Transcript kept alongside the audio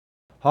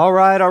All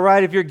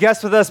right. If you're a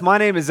guest with us, my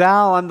name is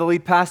Al. I'm the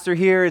lead pastor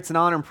here. It's an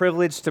honor and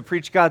privilege to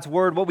preach God's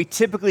word. What we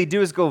typically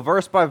do is go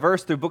verse by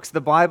verse through books of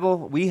the Bible.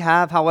 We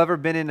have, however,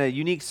 been in a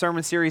unique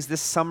sermon series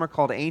this summer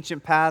called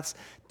Ancient Paths,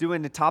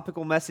 doing a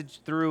topical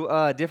message through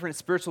different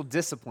spiritual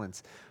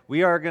disciplines.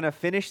 We are going to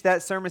finish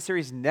that sermon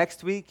series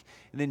next week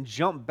and then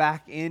jump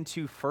back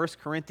into 1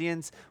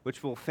 Corinthians,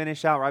 which we'll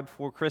finish out right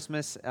before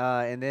Christmas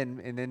and then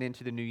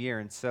into the new year.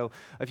 And so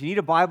if you need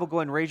a Bible, go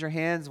ahead and raise your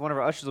hands. One of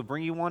our ushers will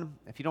bring you one.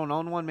 If you don't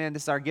own one, man,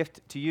 this is our gift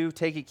to you.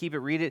 Take it, keep it,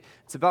 read it.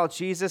 It's about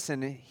Jesus,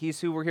 and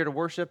he's who we're here to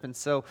worship. And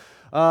so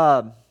if you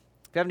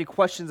have any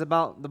questions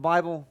about the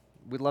Bible,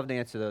 we'd love to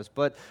answer those.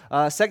 But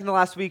second to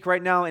last week,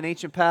 right now in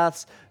Ancient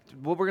Paths,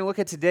 what we're going to look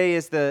at today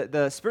is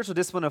the spiritual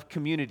discipline of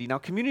community. Now,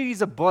 community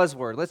is a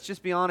buzzword. Let's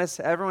just be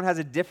honest. Everyone has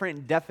a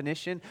different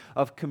definition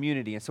of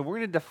community. And so we're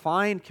going to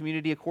define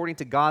community according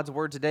to God's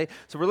word today.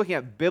 So we're looking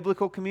at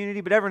biblical community,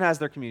 but everyone has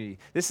their community.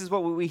 This is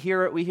what we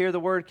hear. We hear the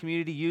word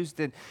community used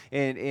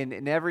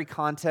in every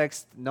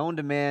context known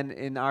to man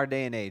in our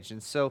day and age.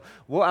 And so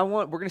what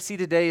we're going to see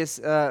today is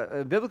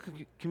a biblical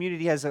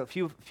community has a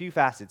few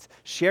facets: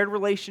 shared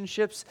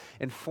relationships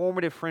and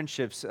formative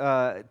friendships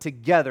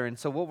together. And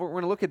so we're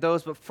going to look at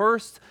those. But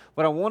first,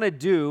 what I want to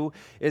do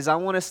is I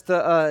want us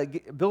to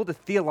build a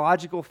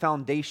theological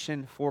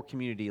foundation for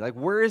community. Like,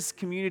 where is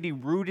community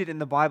rooted in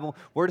the Bible?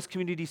 Where does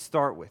community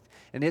start with?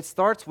 And it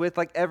starts with,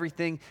 like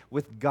everything,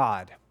 with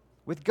God.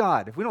 With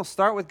God. If we don't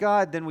start with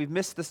God, then we've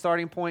missed the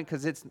starting point,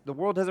 because the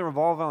world doesn't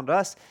revolve around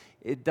us.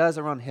 It does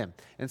around Him.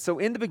 And so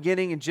in the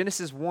beginning, in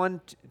Genesis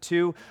 1,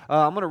 2,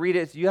 I'm going to read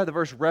it. You have the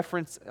verse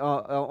reference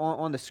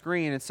on the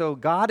screen. And so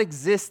God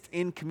exists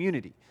in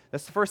community.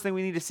 That's the first thing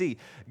we need to see.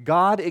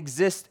 God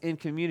exists in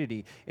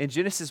community. In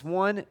Genesis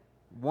 1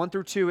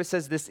 through 2, it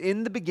says this: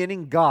 "In the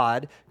beginning,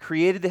 God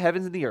created the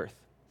heavens and the earth.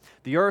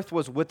 The earth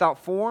was without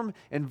form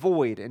and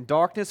void, and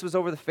darkness was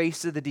over the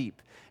face of the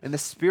deep. And the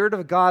Spirit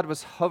of God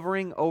was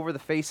hovering over the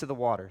face of the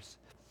waters."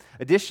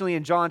 Additionally,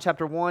 in John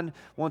chapter 1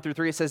 through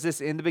 3, it says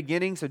this: "In the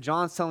beginning," so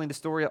John's telling the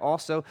story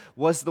also,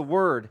 "was the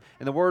Word,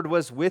 and the Word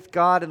was with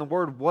God, and the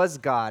Word was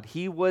God.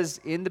 He was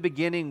in the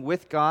beginning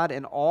with God,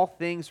 and all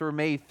things were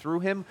made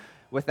through Him.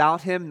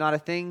 Without Him, not a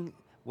thing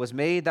was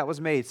made that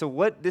was made." So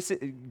what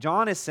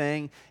John is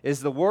saying is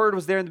the Word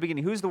was there in the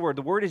beginning. Who's the Word?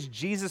 The Word is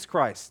Jesus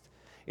Christ.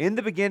 In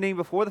the beginning,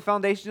 before the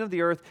foundation of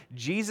the earth,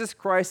 Jesus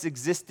Christ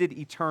existed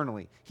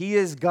eternally. He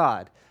is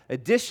God.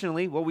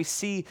 Additionally, what we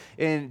see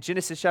in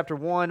Genesis chapter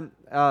 1,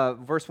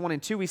 verse 1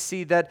 and 2, we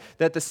see that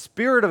the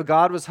Spirit of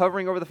God was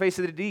hovering over the face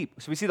of the deep.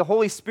 So we see the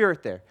Holy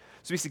Spirit there.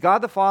 So we see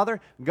God the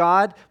Father,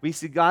 we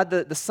see God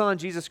the Son,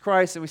 Jesus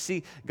Christ, and we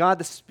see God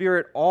the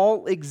Spirit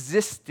all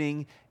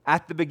existing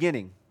at the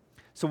beginning.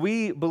 So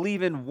we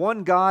believe in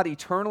one God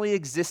eternally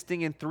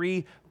existing in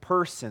three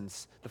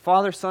persons: the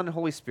Father, Son, and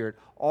Holy Spirit.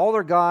 All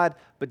are God,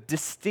 but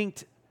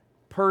distinct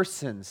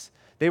persons.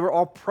 They were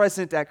all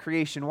present at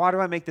creation. Why do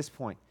I make this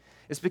point?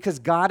 It's because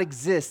God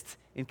exists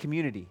in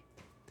community.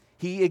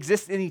 He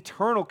exists in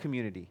eternal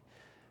community.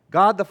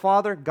 God the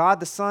Father, God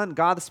the Son,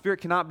 God the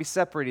Spirit cannot be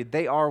separated.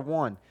 They are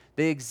one.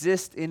 They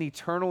exist in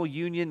eternal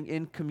union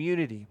in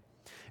community.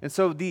 And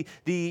so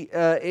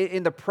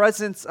in the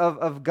presence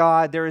of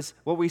God, there is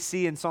what we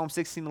see in Psalm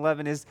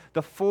 16:11 is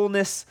the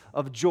fullness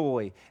of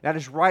joy. And at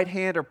His right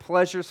hand are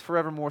pleasures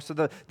forevermore. So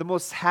the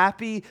most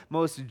happy,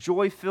 most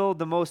joy-filled,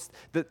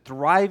 the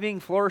thriving,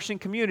 flourishing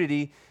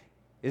community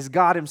is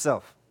God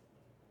Himself.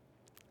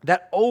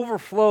 That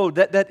overflow,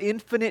 that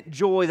infinite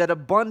joy, that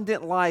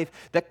abundant life,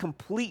 that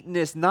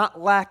completeness,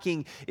 not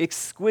lacking,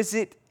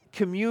 exquisite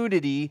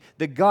community,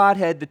 the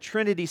Godhead, the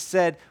Trinity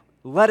said,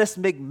 "Let us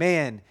make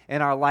man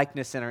in our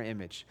likeness and our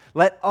image."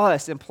 Let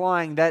us,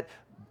 implying that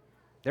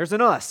there's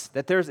an us,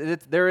 that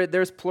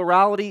there's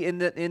plurality in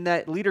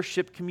that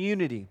leadership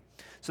community.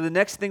 So the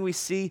next thing we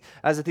see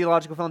as a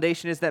theological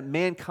foundation is that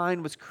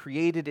mankind was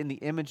created in the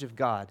image of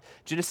God.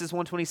 Genesis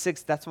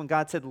 1:26, that's when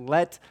God said,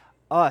 "Let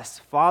us,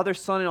 Father,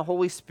 Son, and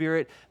Holy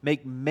Spirit,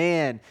 make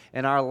man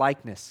in our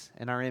likeness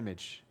and our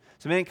image."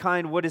 So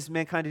mankind, what is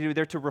mankind to do?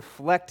 They're to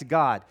reflect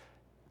God,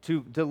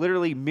 to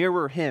literally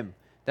mirror Him.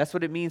 That's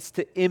what it means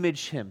to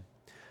image Him.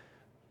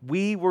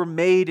 We were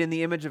made in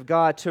the image of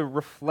God to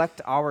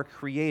reflect our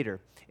Creator.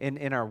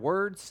 In our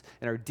words,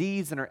 in our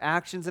deeds, in our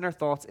actions, in our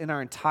thoughts, in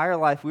our entire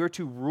life, we are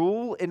to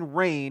rule and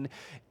reign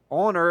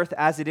on earth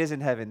as it is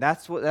in heaven.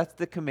 That's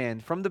the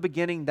command. From the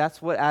beginning,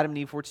 that's what Adam and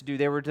Eve were to do.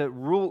 They were to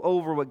rule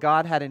over what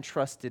God had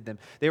entrusted them.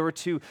 They were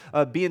to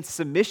be in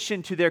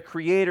submission to their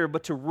Creator,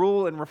 but to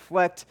rule and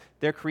reflect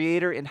their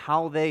Creator in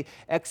how they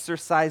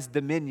exercised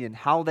dominion,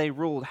 how they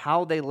ruled,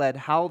 how they led,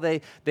 how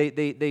they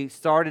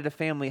started a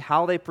family,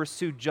 how they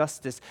pursued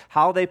justice,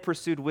 how they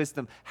pursued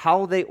wisdom,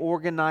 how they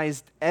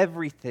organized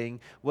everything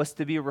was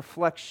to be a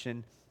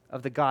reflection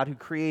of the God who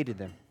created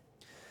them.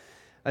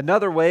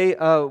 Another way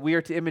we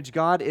are to image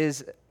God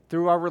is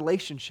through our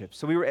relationships.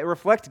 So we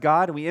reflect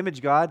God and we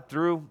image God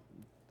through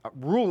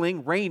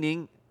ruling,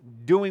 reigning,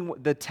 doing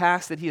the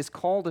tasks that He has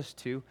called us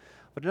to.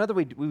 But another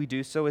way we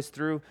do so is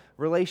through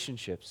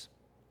relationships.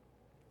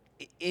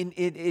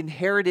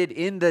 inherited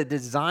in the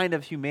design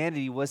of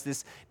humanity was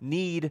this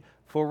need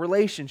for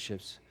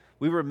relationships.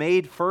 We were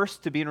made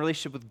first to be in a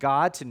relationship with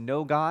God, to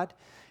know God.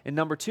 And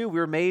number two, we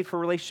were made for a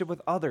relationship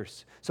with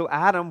others. So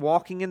Adam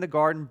walking in the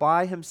garden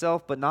by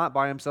himself, but not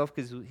by himself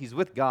because he's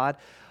with God.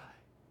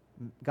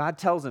 God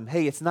tells him,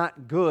 hey, it's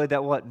not good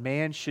that what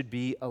man should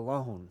be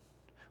alone.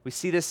 We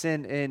see this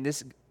in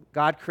this.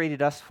 God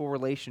created us for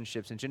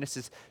relationships. In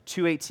Genesis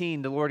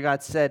 2:18, the Lord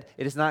God said,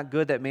 it is not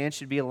good that man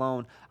should be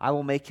alone. I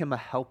will make him a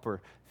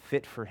helper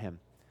fit for him.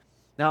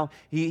 Now,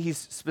 he's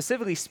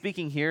specifically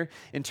speaking here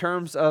in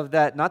terms of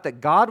that, not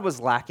that God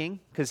was lacking,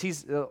 because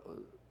he's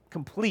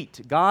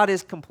complete. God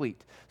is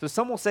complete. So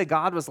some will say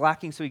God was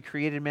lacking, so he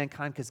created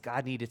mankind because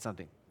God needed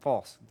something.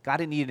 False. God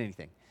didn't need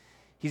anything.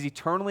 He's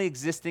eternally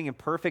existing in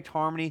perfect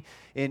harmony,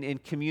 in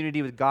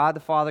community with God the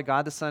Father,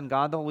 God the Son,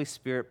 God the Holy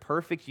Spirit,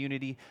 perfect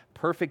unity,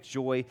 perfect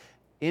joy,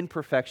 in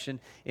perfection,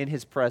 in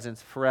his presence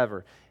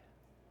forever.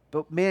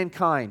 But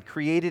mankind,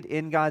 created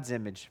in God's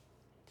image,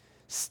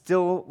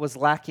 still was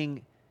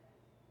lacking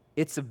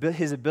his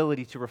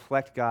ability to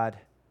reflect God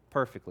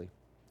perfectly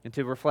and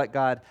to reflect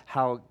God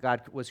how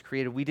God was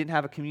created. We didn't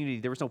have a community.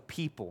 There was no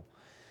people.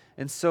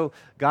 And so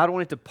God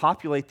wanted to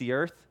populate the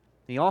earth.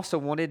 He also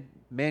wanted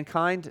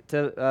mankind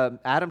to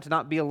Adam to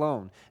not be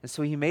alone. And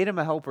so he made him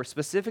a helper.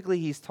 Specifically,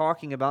 he's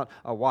talking about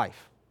a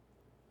wife.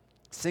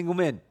 Single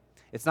men.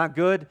 It's not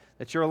good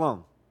that you're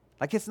alone.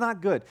 Like, it's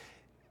not good.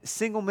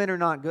 Single men are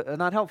not good,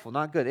 not helpful,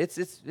 not good. It's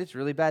a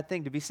really bad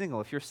thing to be single.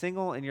 If you're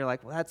single and you're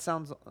like, well, that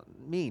sounds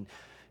mean.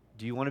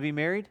 Do you want to be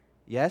married?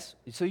 Yes.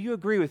 So you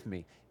agree with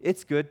me.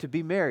 It's good to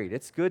be married.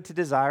 It's good to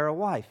desire a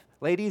wife.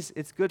 Ladies,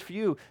 it's good for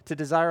you to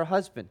desire a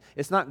husband.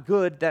 It's not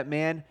good that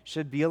man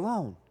should be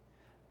alone.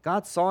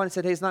 God saw it and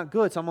said, hey, it's not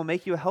good, so I'm going to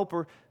make you a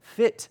helper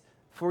fit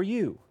for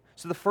you.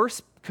 So the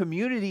first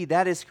community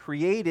that is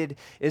created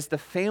is the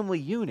family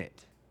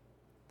unit.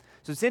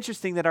 So it's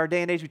interesting that our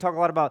day and age, we talk a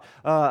lot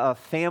about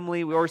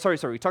family. We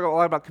talk a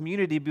lot about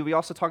community, but we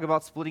also talk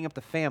about splitting up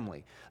the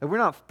family. Like, we're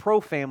not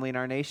pro-family in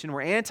our nation.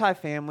 We're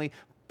anti-family,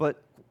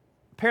 but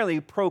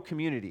apparently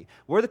pro-community.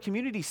 Where the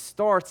community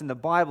starts in the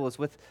Bible is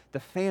with the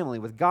family,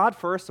 with God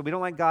first, so we don't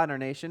like God in our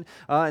nation,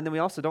 and then we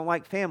also don't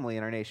like family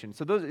in our nation.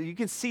 So you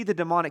can see the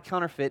demonic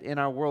counterfeit in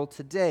our world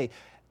today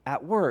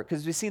at work,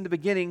 because we see in the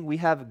beginning we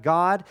have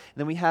God, and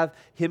then we have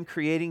him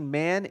creating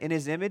man in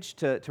his image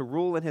to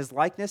rule in his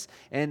likeness,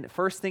 and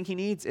first thing he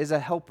needs is a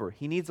helper.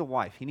 He needs a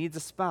wife. He needs a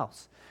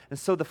spouse. And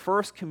so the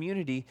first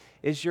community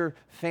is your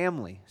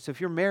family. So if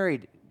you're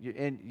married,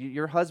 and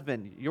your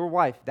husband, your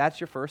wife, that's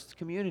your first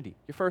community,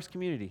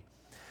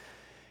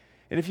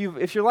 And if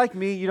you're like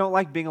me, you don't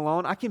like being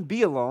alone. I can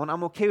be alone.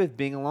 I'm okay with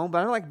being alone, but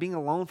I don't like being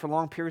alone for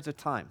long periods of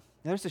time.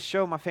 There's a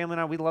show my family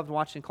and I, we loved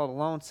watching called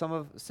Alone.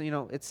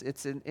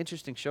 It's an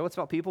interesting show. It's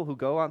about people who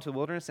go out into the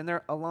wilderness and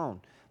they're alone.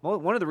 Well,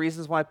 one of the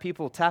reasons why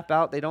people tap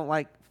out, they don't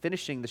like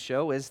finishing the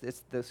show, is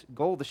the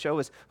goal of the show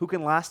is who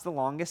can last the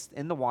longest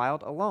in the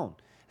wild alone.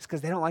 It's because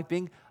they don't like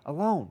being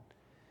alone.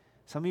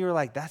 Some of you are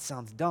like, that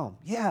sounds dumb.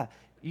 Yeah,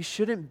 you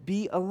shouldn't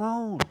be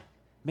alone.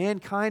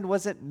 Mankind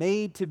wasn't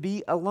made to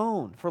be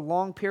alone for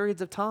long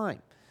periods of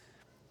time.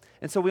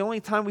 And so the only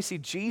time we see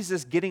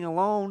Jesus getting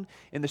alone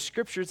in the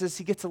scriptures is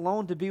he gets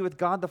alone to be with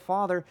God the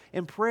Father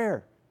in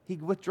prayer. He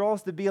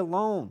withdraws to be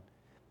alone,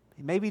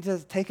 maybe to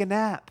take a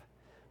nap.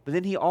 But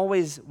then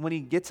when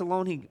he gets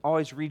alone, he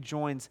always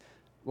rejoins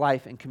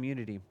life and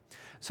community.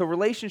 So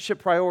relationship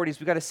priorities,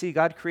 we got to see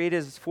God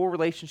created us for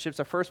relationships.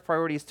 Our first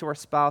priority is to our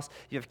spouse.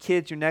 You have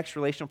kids, your next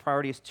relational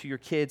priority is to your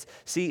kids.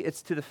 See,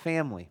 it's to the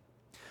family.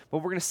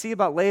 What we're going to see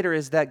about later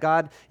is that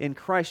God, in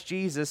Christ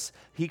Jesus,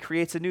 he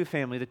creates a new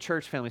family, the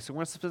church family. So we're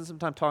going to spend some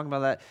time talking about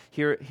that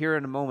here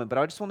in a moment. But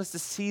I just want us to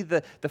see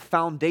the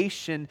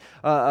foundation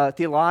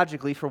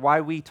theologically for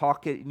why we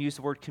talk and use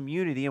the word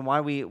community and why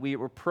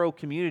we're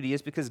pro-community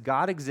is because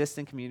God exists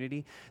in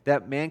community,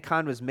 that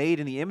mankind was made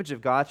in the image of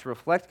God to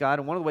reflect God.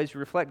 And one of the ways we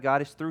reflect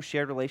God is through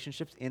shared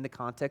relationships in the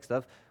context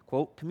of,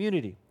 quote,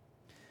 community.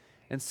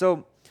 And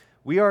so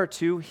we are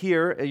to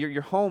here,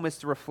 your home is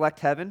to reflect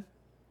heaven.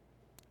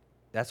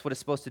 That's what it's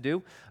supposed to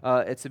do.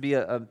 It's to be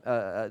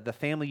the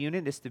family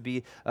unit is to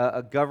be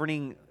a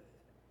governing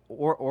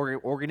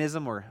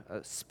organism or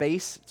a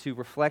space to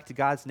reflect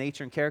God's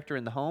nature and character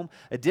in the home.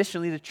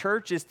 Additionally, the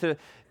church is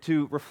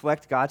to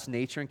reflect God's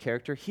nature and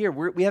character here.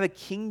 We have a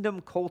kingdom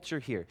culture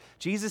here.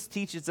 Jesus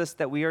teaches us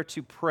that we are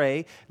to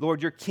pray,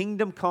 Lord, your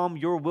kingdom come,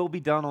 your will be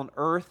done on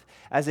earth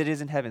as it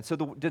is in heaven. So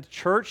the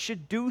church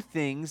should do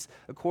things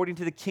according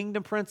to the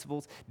kingdom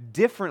principles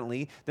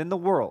differently than the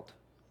world.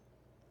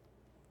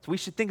 So we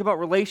should think about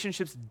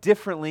relationships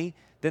differently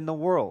than the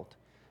world.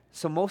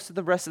 So most of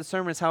the rest of the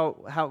sermon is how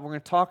we're going to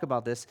talk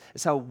about this,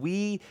 is how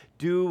we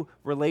do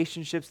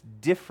relationships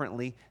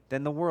differently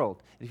than the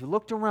world. And if you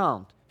looked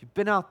around, if you've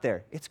been out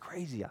there, it's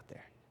crazy out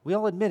there. We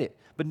all admit it.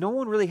 But no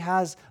one really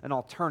has an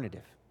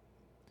alternative.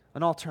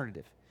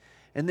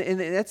 And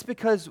that's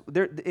because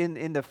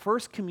in the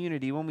first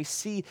community, when we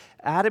see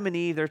Adam and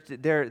Eve,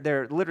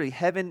 they're literally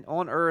heaven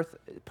on earth,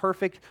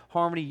 perfect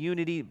harmony,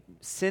 unity.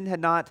 Sin had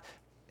not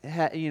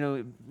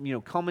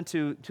come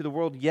into the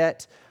world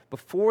yet.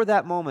 Before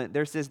that moment,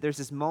 there's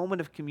this moment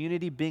of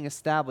community being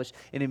established.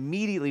 And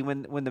immediately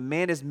when the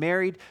man is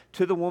married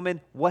to the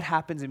woman, what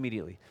happens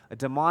immediately? A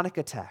demonic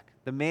attack.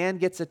 The man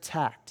gets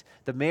attacked.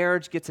 The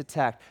marriage gets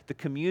attacked. The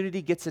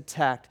community gets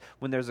attacked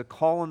when there's a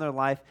call in their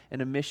life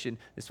and a mission.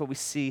 That's what we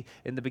see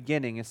in the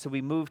beginning. And so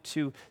we move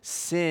to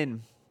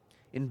sin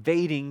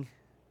invading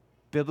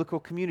biblical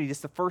community.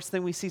 That's the first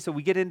thing we see. So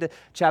we get into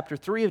chapter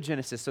 3 of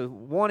Genesis. So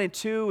 1 and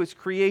 2 is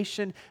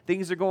creation.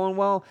 Things are going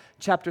well.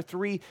 Chapter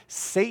 3,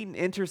 Satan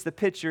enters the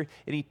picture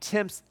and he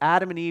tempts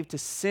Adam and Eve to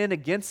sin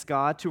against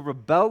God, to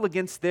rebel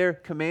against their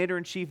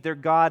commander-in-chief, their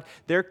God,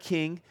 their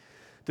king,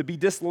 to be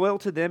disloyal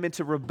to them and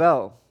to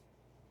rebel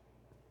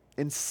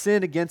and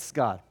sin against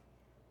God.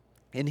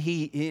 And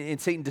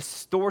Satan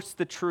distorts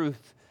the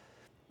truth.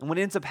 And what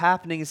ends up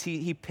happening is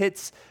he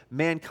pits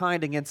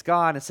mankind against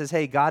God and says,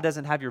 hey, God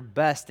doesn't have your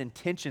best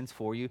intentions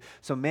for you.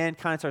 So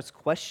mankind starts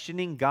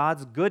questioning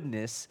God's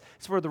goodness.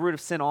 It's where the root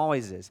of sin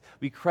always is.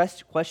 We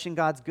question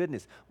God's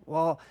goodness.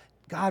 Well,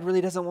 God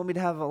really doesn't want me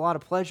to have a lot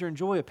of pleasure and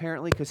joy,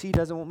 apparently, because he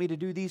doesn't want me to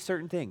do these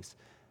certain things.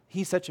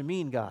 He's such a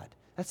mean God.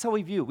 That's how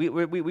we view. We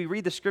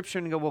read the scripture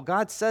and go, well,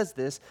 God says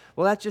this.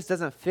 Well, that just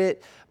doesn't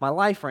fit my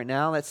life right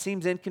now. That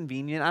seems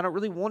inconvenient. I don't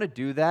really want to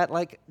do that.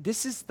 Like,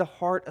 this is the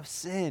heart of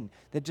sin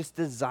that just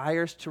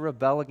desires to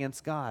rebel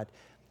against God.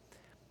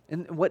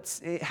 And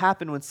it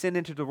happened when sin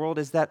entered the world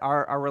is that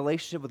our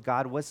relationship with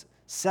God was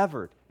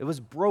severed. It was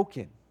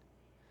broken.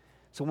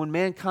 So when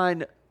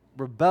mankind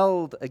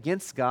rebelled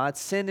against God,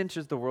 sin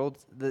enters the world,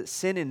 the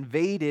sin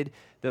invaded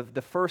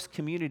the first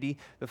community.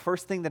 The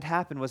first thing that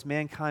happened was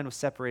mankind was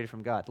separated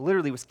from God.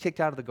 Literally was kicked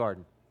out of the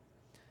garden.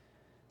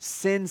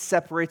 Sin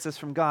separates us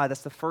from God.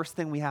 That's the first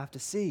thing we have to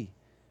see.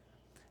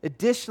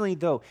 Additionally,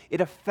 though,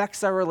 it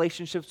affects our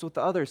relationships with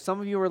others. Some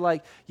of you are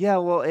like, yeah,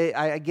 well,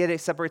 I get it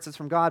separates us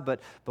from God, but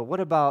what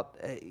about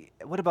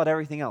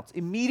everything else?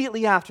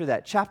 Immediately after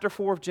that, chapter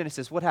 4 of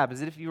Genesis, what happens?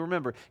 If you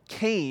remember,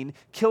 Cain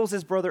kills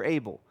his brother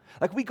Abel.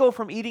 Like, we go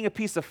from eating a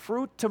piece of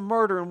fruit to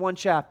murder in one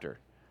chapter.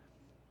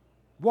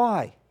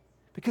 Why?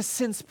 Because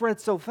sin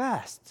spreads so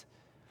fast.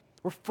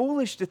 We're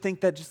foolish to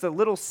think that just a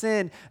little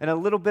sin and a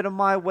little bit of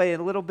my way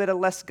and a little bit of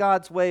less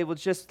God's way will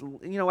just,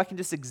 I can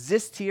just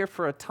exist here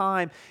for a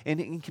time and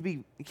it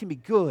can be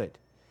good.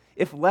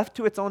 If left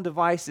to its own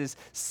devices,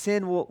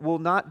 sin will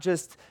not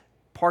just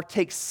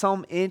partake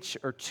some inch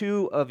or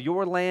two of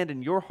your land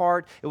and your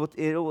heart. It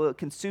will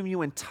consume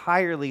you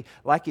entirely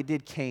like it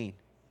did Cain.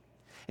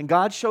 And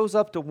God shows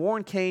up to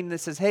warn Cain and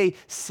says, hey,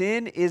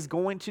 sin is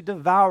going to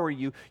devour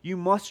you. You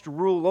must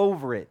rule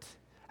over it.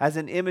 As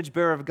an image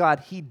bearer of God,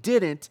 he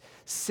didn't.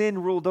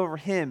 Sin ruled over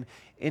him,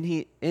 and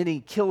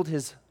he killed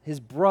his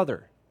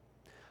brother.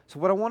 So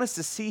what I want us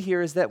to see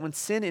here is that when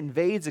sin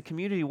invades a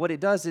community, what it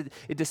does,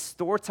 it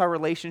distorts our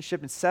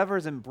relationship and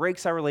severs and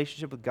breaks our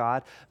relationship with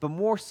God. But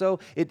more so,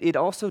 it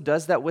also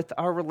does that with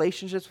our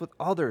relationships with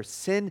others.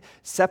 Sin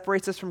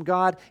separates us from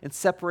God and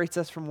separates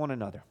us from one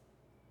another.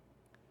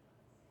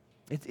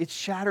 It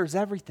shatters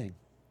everything.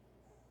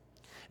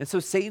 And so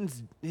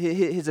Satan's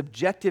his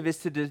objective is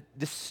to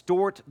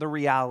distort the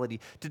reality,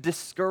 to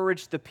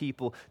discourage the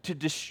people, to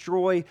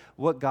destroy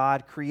what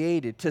God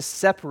created, to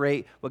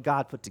separate what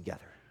God put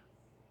together.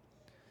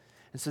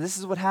 And so this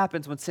is what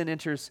happens when sin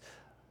enters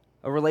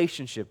a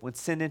relationship, when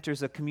sin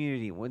enters a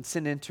community, when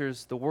sin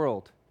enters the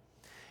world.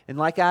 And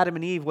like Adam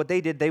and Eve, what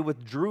they did, they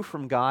withdrew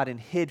from God and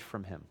hid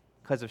from him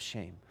because of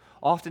shame.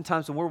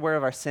 Oftentimes when we're aware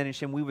of our sin and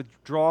shame, we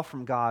withdraw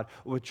from God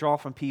or withdraw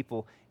from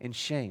people in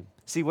shame.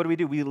 See, what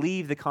do? We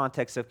leave the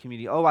context of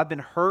community. Oh, I've been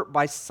hurt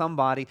by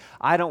somebody.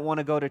 I don't want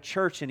to go to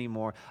church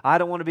anymore. I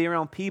don't want to be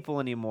around people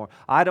anymore.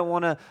 I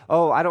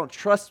don't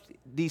trust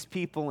these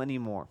people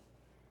anymore.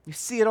 You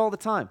see it all the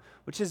time,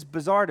 which is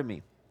bizarre to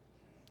me.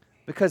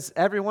 Because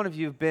every one of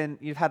you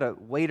you've had a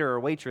waiter or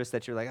waitress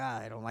that you're like,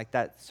 I don't like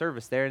that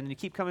service there, and you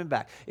keep coming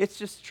back. It's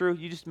just true.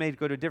 You just may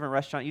go to a different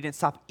restaurant. You didn't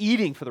stop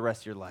eating for the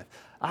rest of your life.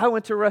 I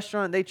went to a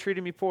restaurant, and they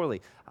treated me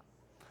poorly.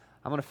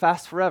 I'm going to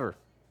fast forever.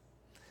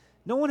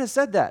 No one has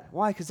said that.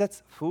 Why? Because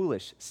that's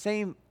foolish.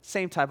 Same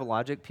type of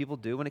logic people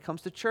do when it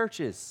comes to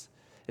churches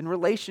and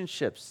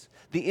relationships.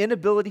 The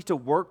inability to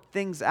work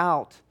things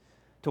out,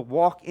 to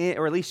walk in,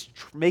 or at least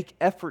make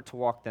effort to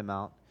walk them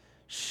out,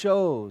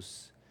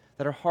 shows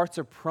that our hearts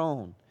are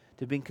prone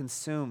to being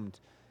consumed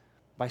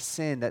by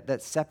sin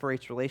that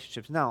separates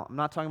relationships. Now, I'm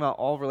not talking about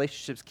all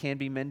relationships can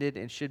be mended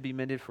and should be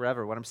mended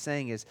forever. What I'm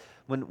saying is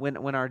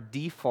when our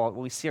default,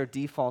 when we see our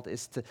default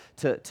is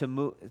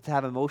to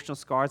have emotional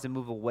scars and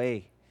move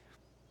away,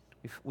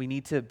 we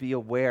need to be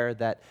aware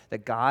that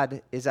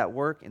God is at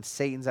work and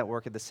Satan's at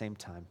work at the same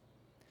time.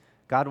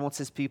 God wants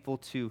his people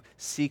to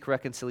seek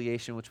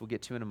reconciliation, which we'll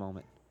get to in a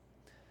moment.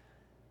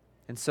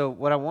 And so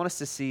what I want us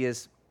to see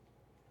is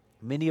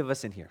many of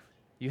us in here,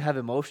 you have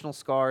emotional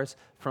scars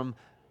from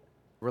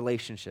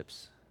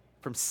relationships,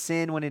 from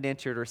sin when it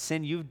entered, or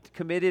sin you've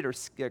committed or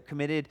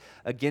committed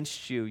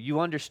against you. You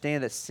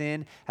understand that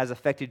sin has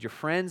affected your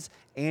friends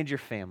and your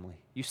family.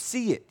 You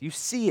see it,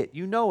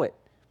 you know it.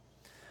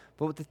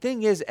 But the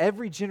thing is,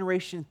 every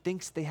generation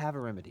thinks they have a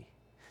remedy.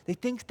 They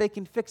think they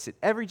can fix it.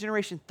 Every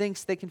generation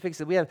thinks they can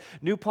fix it. We have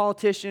a new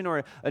politician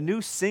or a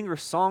new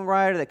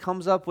singer-songwriter that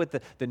comes up with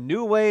the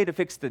new way to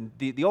fix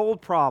the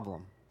old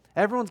problem.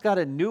 Everyone's got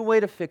a new way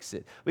to fix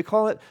it. We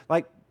call it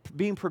like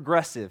being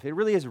progressive. It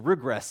really is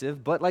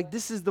regressive, but like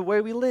this is the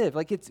way we live.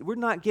 Like we're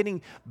not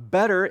getting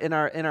better in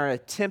our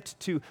attempt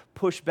to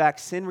push back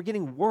sin. We're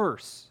getting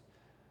worse.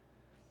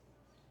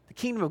 The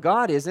kingdom of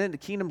God isn't. The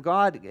kingdom of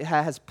God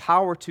has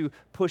power to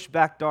push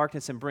back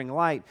darkness and bring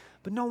light,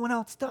 but no one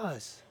else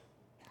does.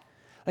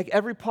 Like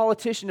every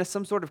politician has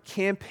some sort of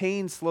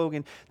campaign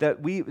slogan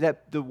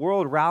that the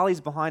world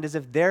rallies behind as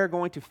if they're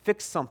going to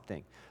fix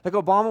something. Like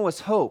Obama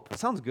was hope. It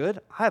sounds good.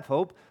 I have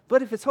hope.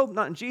 But if it's hope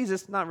not in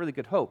Jesus, not really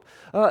good hope.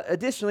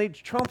 Additionally,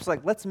 Trump's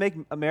like, let's make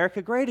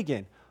America great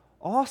again.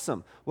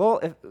 Awesome. Well,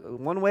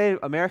 one way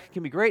America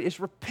can be great is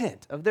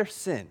repent of their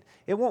sin.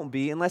 It won't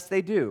be unless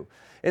they do.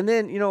 And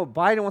then,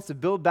 Biden wants to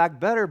build back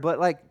better, but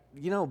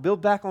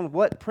build back on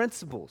what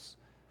principles?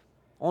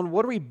 On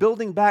what are we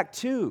building back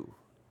to?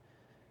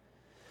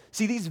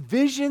 See, these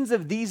visions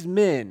of these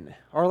men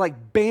are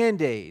like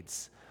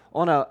Band-Aids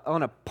on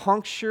a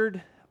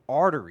punctured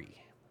artery.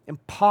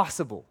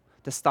 Impossible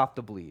to stop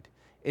the bleed.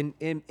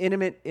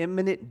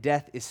 Imminent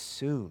death is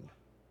soon.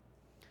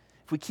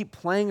 If we keep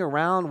playing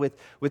around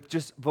with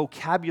just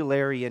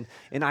vocabulary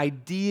and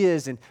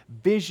ideas and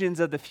visions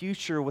of the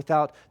future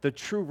without the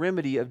true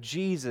remedy of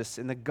Jesus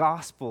and the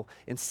gospel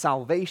and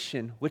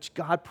salvation, which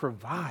God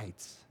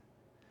provides.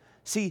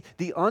 See,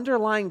 the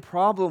underlying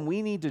problem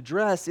we need to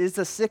address is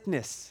a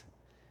sickness,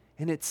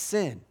 and it's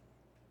sin.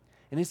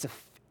 And it's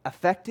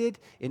affected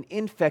and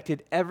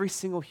infected every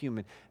single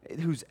human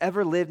who's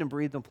ever lived and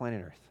breathed on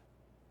planet Earth.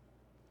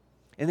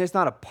 And there's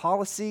not a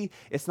policy,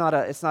 it's not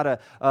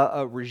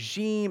a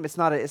regime, it's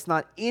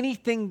not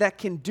anything that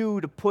can do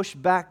to push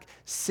back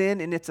sin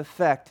and its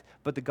effect,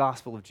 but the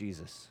gospel of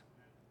Jesus.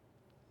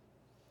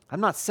 I'm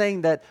not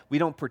saying that we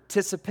don't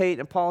participate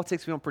in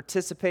politics, we don't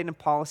participate in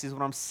policies.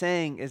 What I'm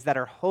saying is that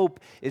our hope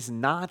is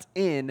not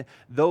in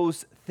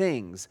those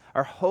things.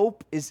 Our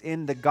hope is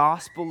in the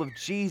gospel of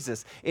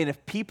Jesus. And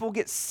if people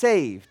get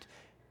saved,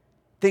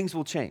 things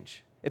will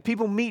change. If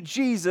people meet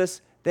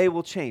Jesus, they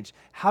will change.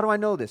 How do I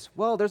know this?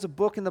 Well, there's a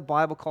book in the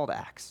Bible called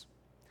Acts.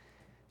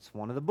 It's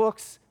one of the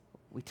books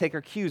we take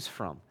our cues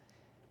from.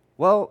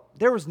 Well,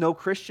 there was no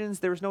Christians,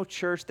 there was no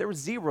church, there was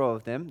 0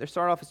 of them. They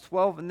started off as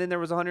 12, and then there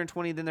was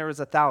 120, then there was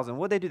 1,000.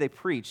 What did they do? They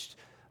preached.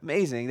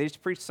 Amazing. They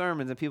just preached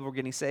sermons, and people were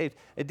getting saved.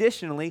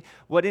 Additionally,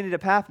 what ended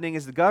up happening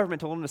is the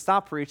government told them to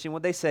stop preaching.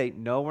 What they say?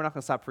 No, we're not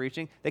going to stop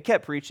preaching. They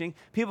kept preaching.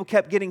 People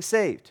kept getting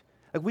saved.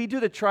 Like we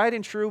do the tried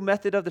and true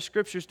method of the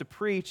scriptures to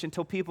preach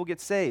until people get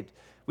saved.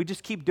 We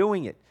just keep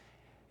doing it.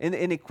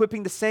 And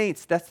equipping the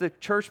saints, that's the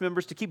church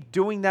members, to keep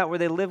doing that where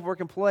they live, work,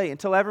 and play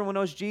until everyone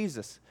knows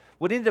Jesus.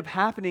 What ended up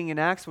happening in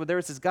Acts, where there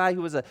was this guy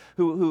who was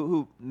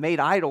who made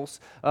idols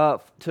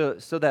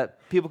so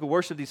that people could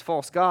worship these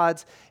false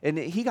gods, and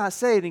he got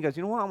saved. And he goes,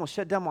 you know what? I'm going to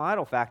shut down my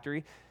idol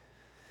factory.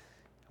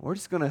 We're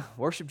just going to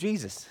worship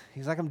Jesus.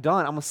 He's like, I'm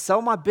done. I'm going to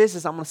sell my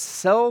business. I'm going to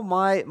sell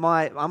I'm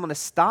going to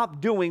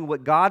stop doing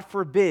what God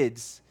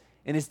forbids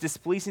and is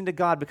displeasing to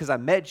God because I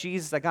met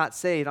Jesus, I got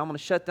saved. I'm going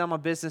to shut down my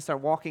business,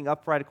 start walking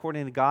upright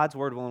according to God's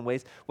word, will and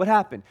ways. What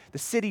happened? The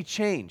city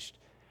changed.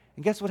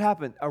 And guess what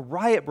happened? A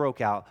riot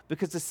broke out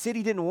because the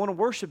city didn't want to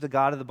worship the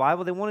God of the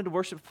Bible. They wanted to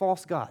worship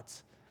false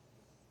gods.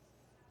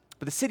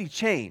 But the city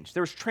changed.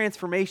 There was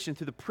transformation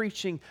through the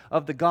preaching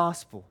of the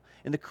gospel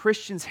and the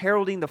Christians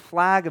heralding the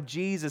flag of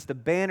Jesus, the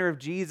banner of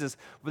Jesus,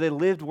 where they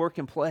lived, work,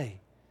 and play.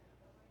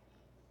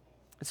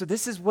 And so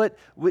this is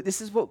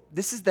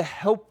the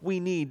help we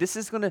need. This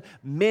is going to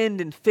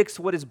mend and fix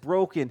what is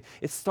broken.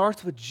 It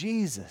starts with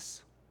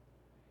Jesus.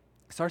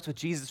 It starts with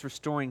Jesus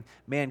restoring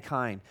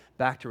mankind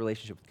back to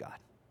relationship with God.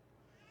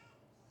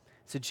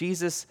 So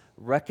Jesus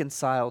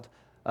reconciled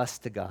us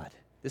to God.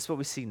 This is what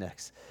we see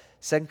next.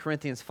 2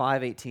 Corinthians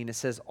 5:18, it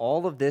says,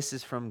 all of this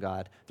is from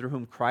God, through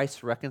whom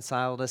Christ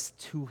reconciled us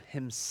to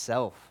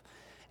himself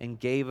and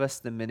gave us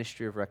the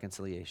ministry of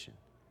reconciliation.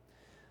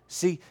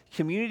 See,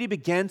 community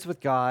begins with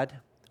God.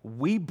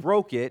 We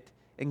broke it,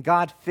 and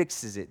God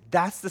fixes it.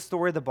 That's the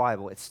story of the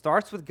Bible. It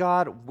starts with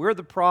God. We're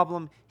the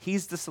problem.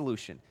 He's the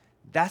solution.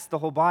 That's the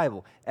whole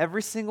Bible.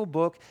 Every single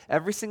book,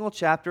 every single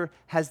chapter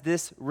has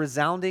this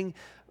resounding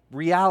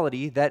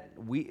reality that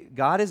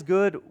God is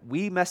good,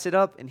 we mess it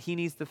up, and he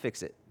needs to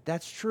fix it.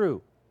 That's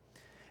true.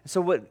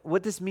 So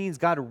what this means,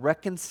 God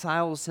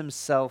reconciles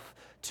himself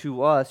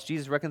to us.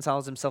 Jesus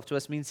reconciles himself to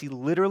us means he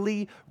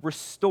literally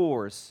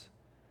restores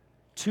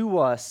to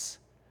us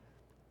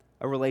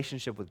a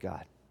relationship with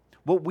God.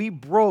 What we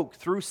broke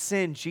through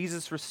sin,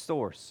 Jesus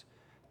restores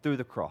through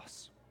the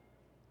cross.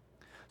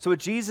 So what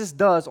Jesus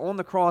does on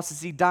the cross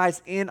is he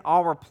dies in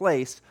our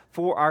place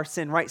for our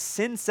sin, right?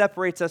 Sin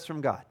separates us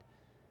from God.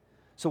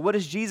 So what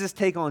does Jesus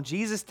take on?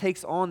 Jesus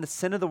takes on the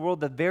sin of the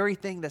world, the very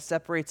thing that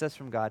separates us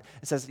from God,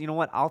 and says, you know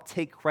what? I'll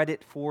take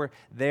credit for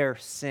their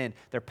sin,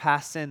 their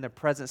past sin, their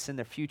present sin,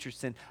 their future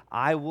sin.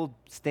 I will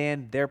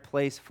stand their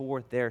place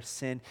for their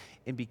sin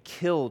and be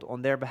killed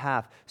on their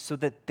behalf so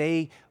that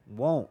they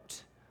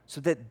won't. so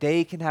that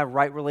they can have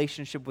right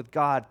relationship with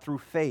God through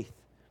faith.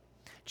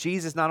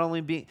 Jesus not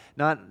only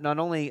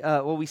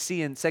what we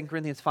see in 2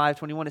 Corinthians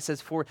 5:21, it says,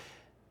 for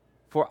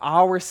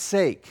our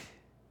sake,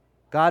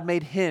 God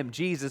made him,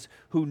 Jesus,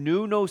 who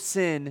knew no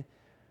sin,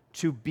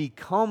 to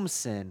become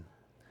sin,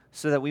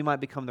 so that we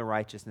might become the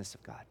righteousness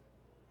of God.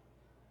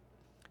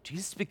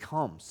 Jesus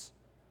becomes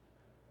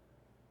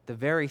the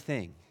very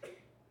thing.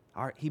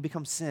 He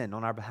becomes sin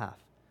on our behalf,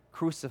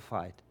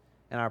 crucified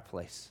in our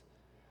place,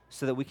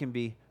 so that we can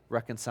be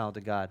reconciled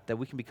to God, that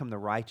we can become the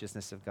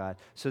righteousness of God,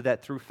 so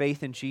that through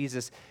faith in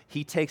Jesus,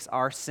 he takes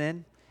our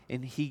sin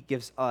and he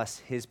gives us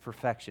his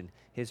perfection,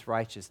 his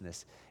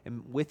righteousness.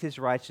 And with his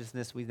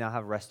righteousness, we now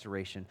have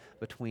restoration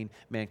between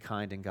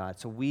mankind and God.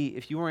 So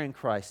if you are in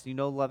Christ, you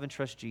know, love and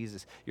trust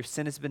Jesus, your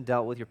sin has been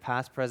dealt with, your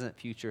past, present,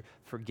 future,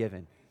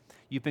 forgiven.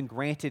 You've been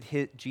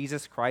granted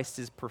Jesus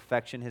Christ's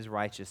perfection, his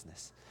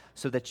righteousness,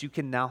 so that you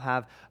can now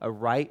have a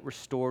right,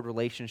 restored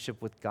relationship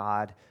with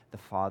God the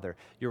Father.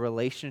 Your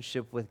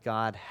relationship with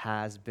God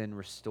has been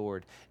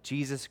restored.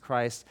 Jesus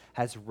Christ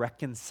has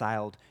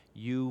reconciled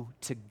you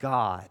to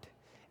God,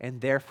 and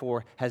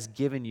therefore has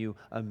given you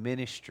a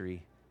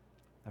ministry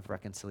of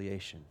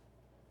reconciliation.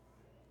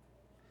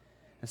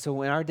 And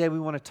so in our day, we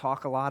want to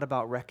talk a lot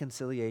about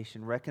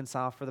reconciliation,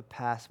 reconcile for the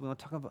past. We want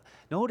to talk about,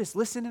 notice,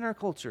 listen in our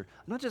culture.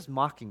 I'm not just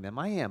mocking them.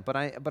 I am, but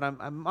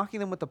I'm mocking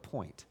them with a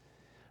point.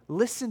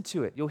 Listen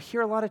to it. You'll hear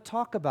a lot of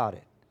talk about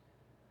it.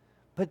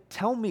 But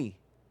tell me,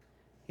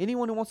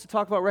 anyone who wants to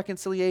talk about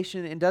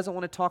reconciliation and doesn't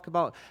want to talk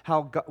about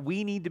how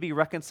we need to be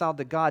reconciled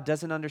to God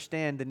doesn't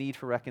understand the need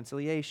for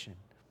reconciliation.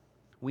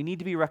 We need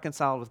to be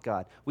reconciled with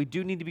God. We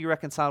do need to be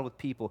reconciled with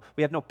people.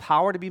 We have no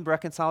power to be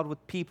reconciled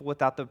with people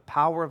without the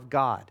power of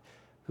God,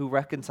 who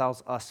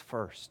reconciles us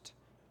first.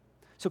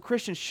 So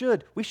Christians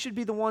should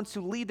be the ones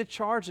who lead the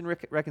charge in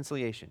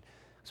reconciliation.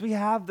 Because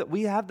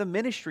we have the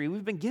ministry.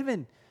 We've been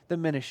given the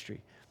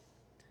ministry.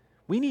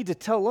 We need to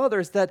tell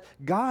others that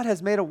God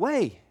has made a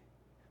way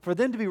for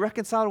them to be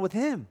reconciled with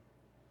him.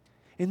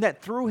 And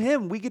that through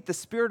him, we get the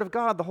Spirit of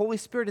God, the Holy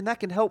Spirit, and that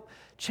can help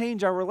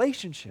change our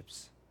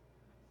relationships.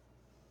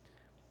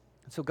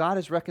 And so God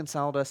has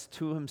reconciled us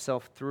to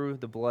himself through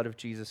the blood of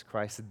Jesus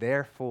Christ.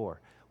 Therefore,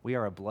 we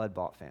are a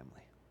blood-bought family.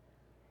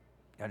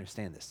 You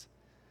understand this?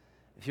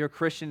 If you're a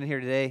Christian in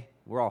here today,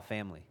 we're all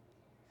family.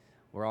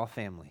 We're all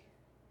family.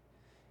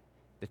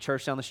 The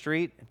church down the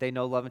street, if they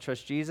know, love, and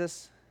trust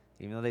Jesus,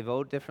 even though they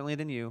vote differently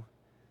than you,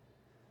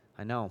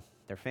 I know,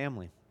 they're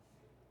family.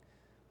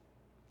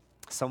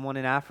 Someone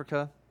in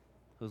Africa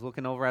who's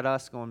looking over at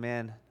us going,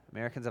 man,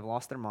 Americans have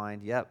lost their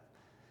mind. Yep,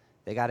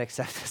 they got to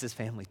accept us as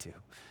family too.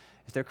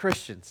 If they're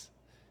Christians,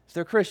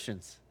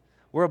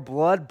 we're a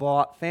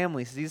blood-bought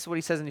family. So this is what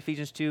he says in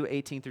Ephesians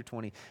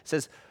 2:18-20. It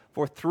says,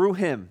 for through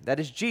him, that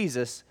is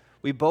Jesus,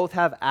 we both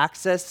have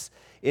access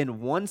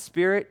in one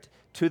Spirit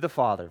to the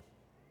Father,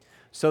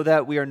 so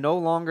that we are no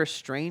longer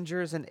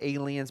strangers and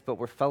aliens, but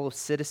we're fellow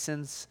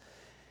citizens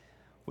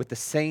with the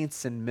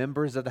saints and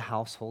members of the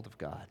household of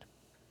God,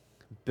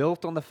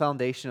 built on the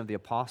foundation of the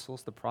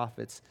apostles, the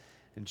prophets,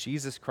 and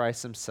Jesus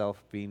Christ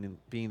himself being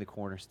the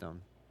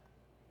cornerstone.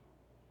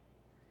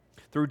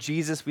 Through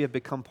Jesus, we have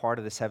become part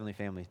of this heavenly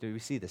family. Do we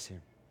see this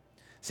here?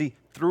 See,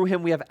 through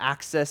him, we have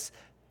access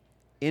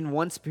in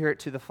one Spirit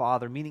to the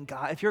Father, meaning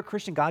God. If you're a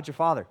Christian, God's your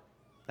Father.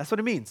 That's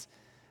what it means.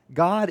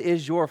 God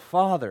is your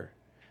Father.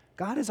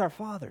 God is our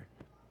Father.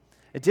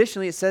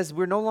 Additionally, it says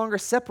we're no longer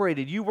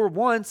separated. You were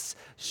once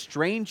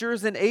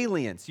strangers and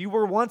aliens. You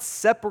were once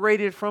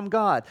separated from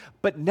God.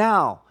 But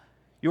now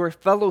you are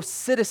fellow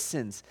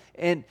citizens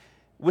and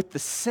with the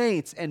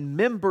saints and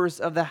members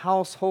of the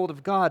household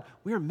of God.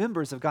 We are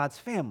members of God's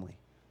family.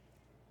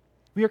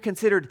 We are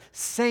considered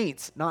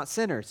saints, not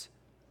sinners,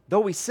 though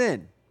we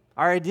sin.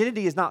 Our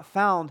identity is not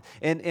found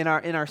in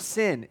our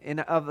sin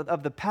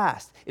of the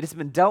past. It has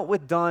been dealt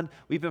with, done.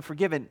 We've been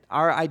forgiven.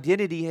 Our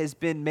identity has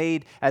been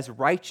made as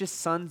righteous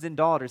sons and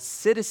daughters,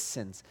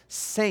 citizens,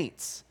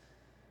 saints.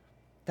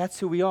 That's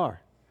who we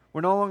are.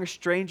 We're no longer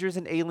strangers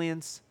and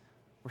aliens.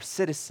 We're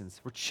citizens.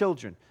 We're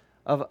children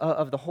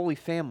of the Holy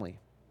Family.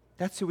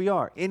 That's who we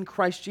are, in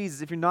Christ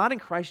Jesus. If you're not in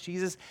Christ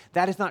Jesus,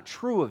 that is not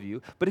true of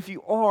you. But if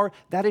you are,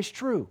 that is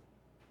true.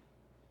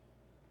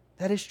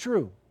 That is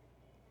true.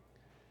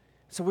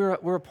 So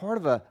we're a part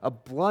of a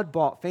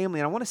blood-bought family,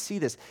 and I want to see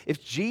this.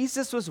 If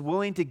Jesus was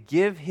willing to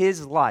give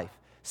his life,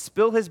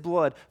 spill his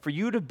blood for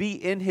you to be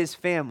in his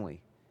family,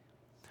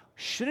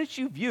 shouldn't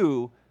you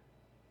view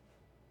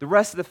the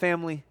rest of the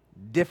family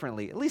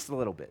differently, at least a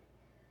little bit?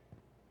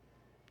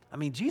 I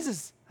mean,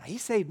 Jesus, he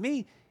saved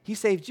me. He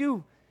saved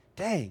you.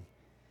 Dang,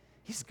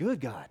 he's a good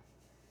God.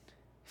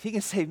 If he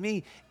can save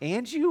me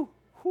and you,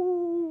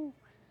 whoo,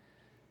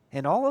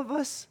 and all of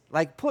us,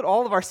 like put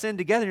all of our sin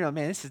together, you know,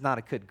 man, this is not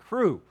a good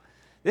crew.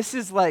 This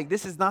is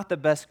not the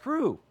best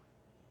crew.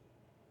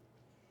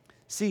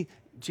 See,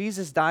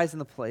 Jesus dies in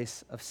the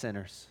place of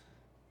sinners,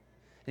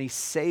 and he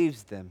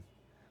saves them,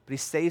 but he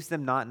saves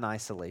them not in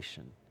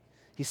isolation.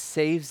 He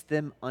saves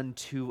them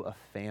unto a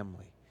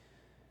family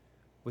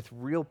with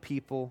real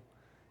people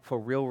for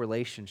real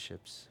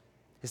relationships.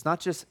 It's not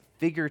just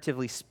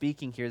figuratively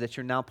speaking here that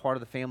you're now part of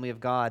the family of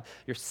God.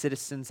 You're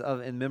citizens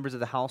of and members of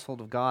the household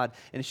of God.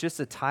 And it's just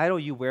a title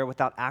you wear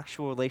without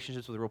actual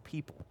relationships with real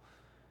people,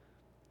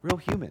 real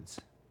humans.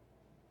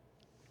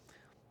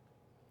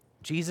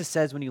 Jesus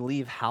says when you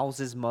leave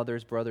houses,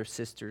 mothers, brothers,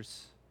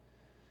 sisters,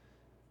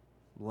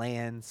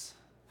 lands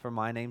for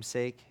my name's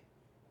sake,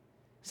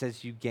 he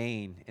says you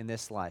gain in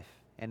this life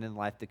and in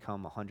life to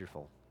come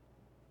 100-fold.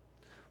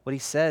 What he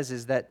says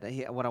is that,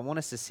 what I want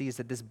us to see is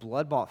that this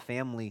blood-bought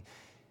family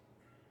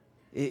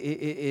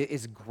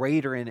is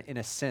greater in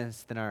a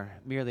sense than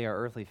merely our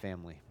earthly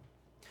family.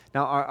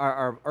 Now,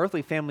 our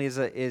earthly family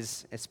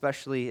is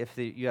especially if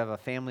you have a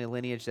family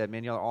lineage that,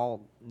 man, you're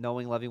all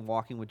knowing, loving,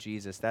 walking with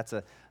Jesus. That's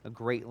a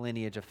great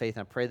lineage of faith,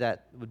 and I pray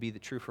that would be the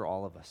true for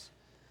all of us.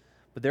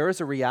 But there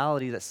is a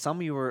reality that some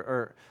of you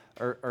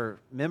are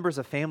members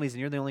of families,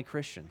 and you're the only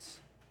Christians.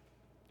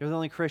 You're the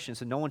only Christians,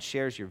 so no one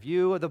shares your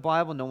view of the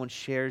Bible. No one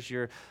shares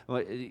the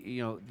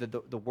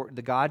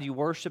God you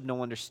worship. No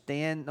one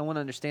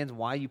understands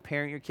why you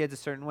parent your kids a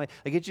certain way.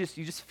 Like you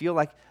just feel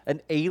like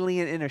an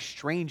alien and a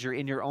stranger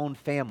in your own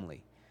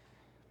family.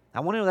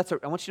 I want you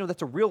to know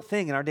that's a real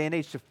thing in our day and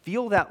age, to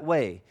feel that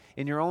way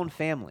in your own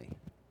family.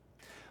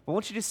 But I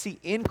want you to see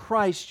in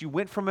Christ, you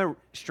went from a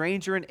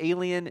stranger and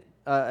alien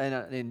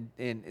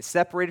and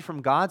separated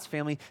from God's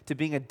family to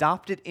being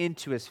adopted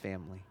into His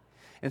family.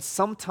 And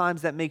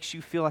sometimes that makes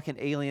you feel like an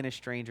alien, a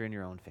stranger in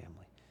your own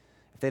family,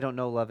 if they don't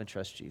know, love, and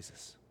trust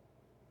Jesus.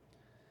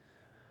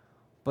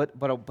 But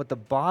the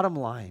bottom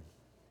line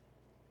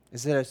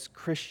is that as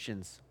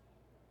Christians,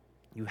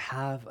 you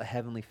have a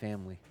heavenly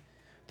family.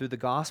 Through the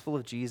gospel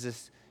of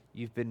Jesus,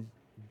 you've been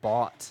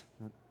bought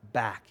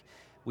back.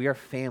 We are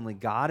family.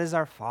 God is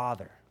our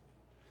Father.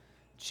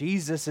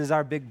 Jesus is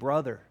our big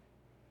brother.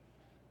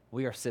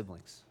 We are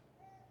siblings.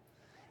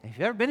 And if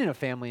you've ever been in a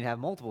family and have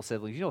multiple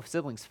siblings, you know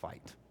siblings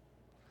fight.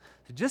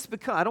 So just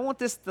because, I don't want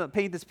this to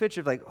paint this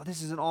picture of like, oh,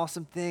 this is an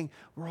awesome thing.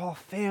 We're all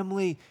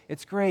family.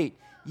 It's great.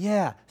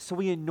 Yeah, so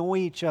we annoy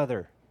each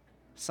other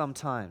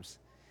sometimes.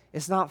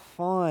 It's not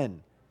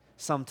fun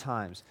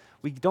sometimes.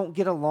 We don't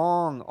get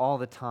along all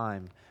the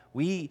time.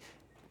 We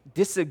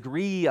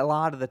disagree a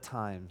lot of the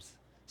times.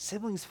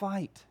 Siblings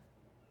fight.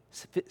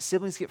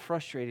 Siblings get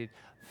frustrated.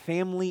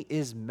 Family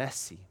is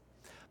messy.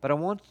 But I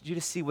want you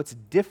to see what's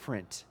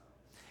different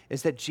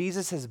is that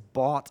Jesus has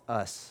bought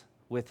us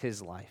with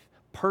His life,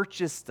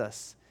 purchased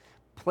us,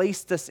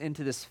 placed us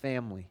into this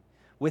family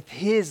with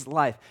His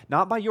life,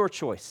 not by your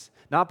choice,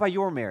 not by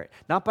your merit,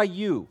 not by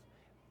you,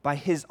 by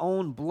His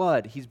own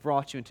blood. He's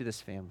brought you into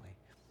this family.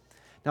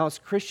 Now, as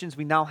Christians,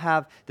 we now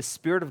have the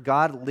Spirit of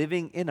God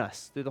living in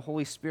us through the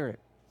Holy Spirit.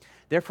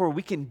 Therefore,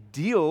 we can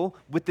deal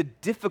with the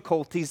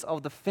difficulties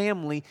of the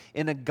family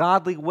in a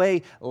godly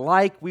way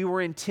like we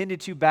were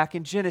intended to back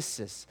in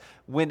Genesis.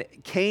 When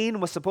Cain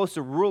was supposed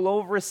to rule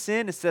over his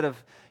sin instead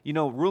of,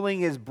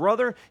 ruling his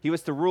brother, he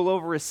was to rule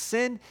over his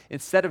sin.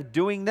 Instead of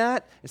doing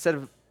that,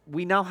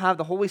 we now have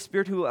the Holy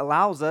Spirit who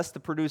allows us to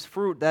produce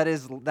fruit that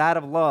is that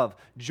of love,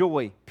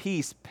 joy,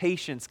 peace,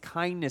 patience,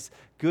 kindness,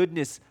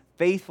 goodness,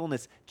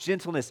 faithfulness,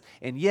 gentleness,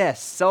 and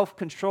yes,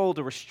 self-control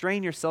to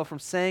restrain yourself from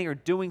saying or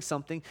doing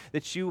something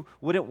that you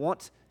wouldn't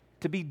want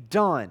to be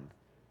done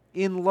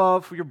in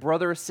love for your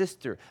brother or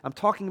sister. I'm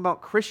talking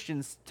about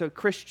Christians to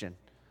Christian,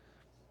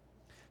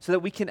 so that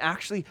we can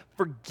actually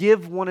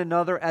forgive one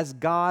another as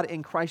God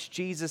in Christ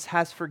Jesus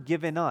has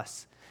forgiven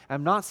us.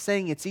 I'm not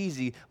saying it's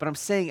easy, but I'm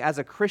saying as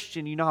a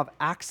Christian, you now have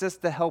access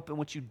to help in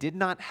which you did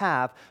not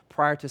have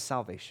prior to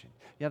salvation.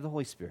 You have the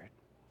Holy Spirit.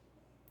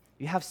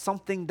 You have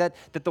something that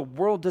the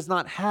world does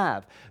not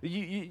have.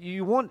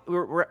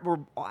 We're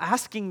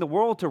asking the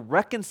world to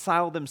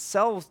reconcile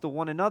themselves to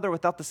one another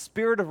without the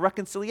spirit of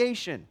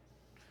reconciliation.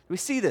 We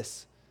see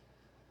this.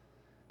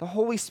 The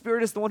Holy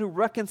Spirit is the one who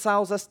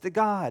reconciles us to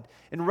God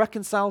and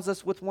reconciles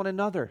us with one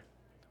another.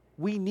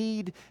 We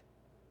need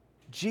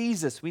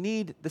Jesus. We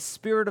need the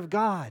Spirit of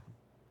God.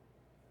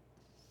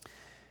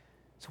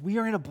 So we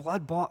are in a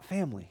blood-bought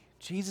family.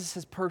 Jesus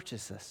has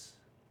purchased us.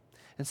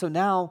 And so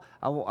now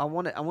I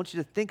want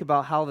you to think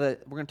about we're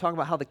going to talk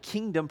about how the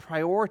kingdom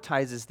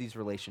prioritizes these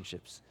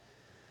relationships,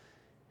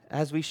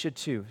 as we should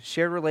too.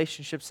 Shared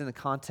relationships in the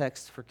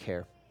context for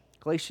care.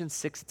 Galatians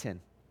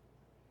 6:10.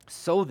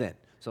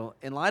 So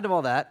in light of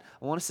all that,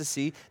 I want us to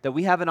see that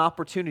we have an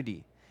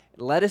opportunity.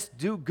 Let us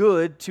do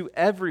good to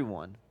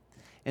everyone,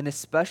 and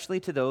especially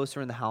to those who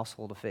are in the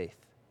household of faith.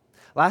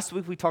 Last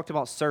week we talked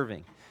about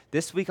serving.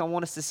 This week I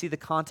want us to see the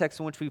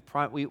context in which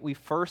we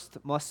first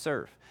must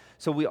serve.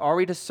 So we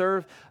are to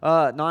serve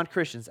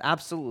non-Christians,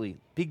 absolutely.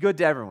 Be good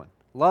to everyone.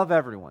 Love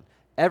everyone.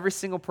 Every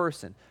single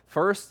person.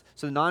 First,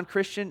 so the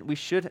non-Christian,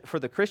 for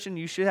the Christian,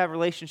 you should have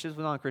relationships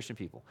with non-Christian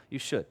people. You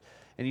should.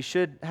 And you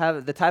should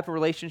have the type of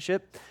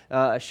relationship,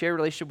 a shared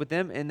relationship with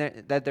them, and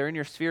that they're in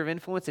your sphere of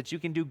influence, that you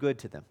can do good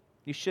to them.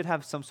 You should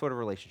have some sort of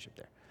relationship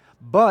there.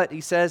 But he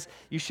says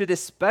you should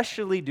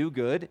especially do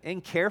good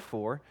and care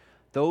for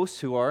those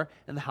who are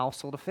in the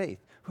household of faith,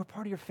 who are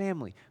part of your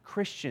family,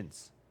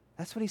 Christians.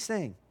 That's what he's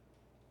saying.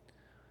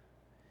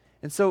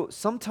 And so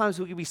sometimes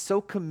we can be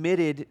so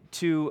committed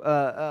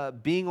to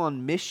being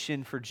on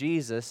mission for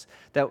Jesus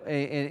that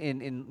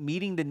in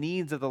meeting the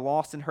needs of the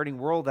lost and hurting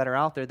world that are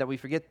out there that we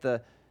forget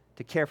to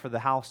care for the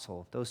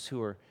household, those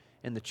who are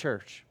in the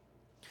church.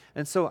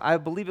 And so I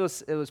believe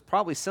it was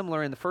probably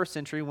similar in the first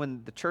century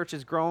when the church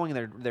is growing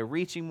and they're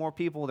reaching more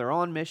people, they're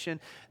on mission,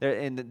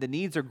 and the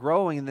needs are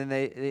growing, and then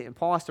and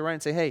Paul has to write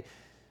and say, hey,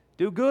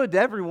 do good to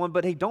everyone,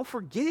 but hey, don't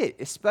forget,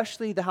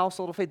 especially the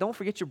household of faith, don't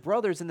forget your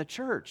brothers in the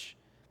church.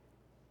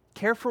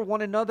 Care for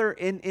one another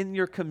in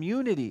your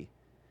community,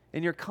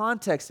 in your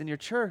context, in your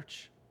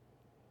church.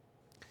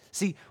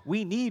 See,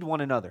 we need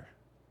one another.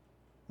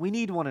 We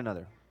need one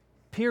another,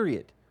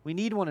 period. We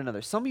need one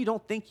another. Some of you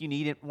don't think you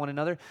need one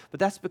another,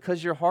 but that's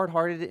because you're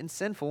hard-hearted and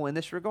sinful in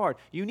this regard.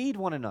 You need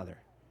one another.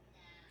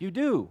 You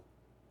do.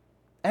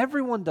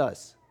 Everyone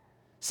does.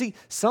 See,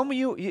 some of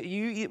you,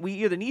 we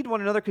either need one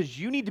another because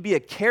you need to be a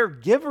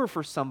caregiver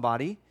for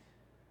somebody,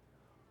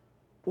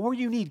 or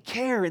you need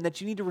care and that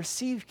you need to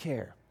receive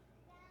care.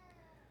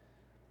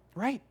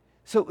 Right?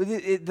 So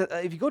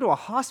if you go to a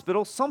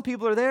hospital, some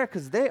people are there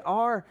because they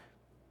are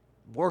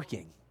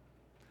working.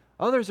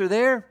 Others are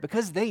there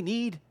because they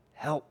need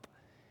help.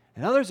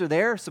 And others are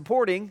there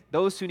supporting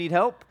those who need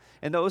help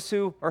and those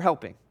who are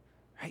helping.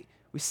 Right?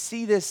 We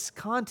see this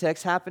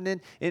context happen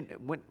in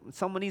when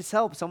someone needs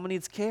help, someone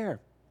needs care.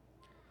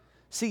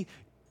 See,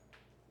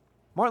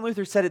 Martin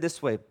Luther said it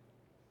this way.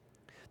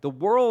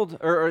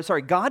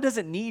 God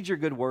doesn't need your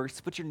good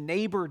works, but your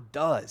neighbor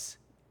does.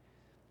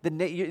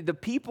 The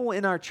people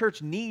in our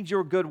church need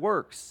your good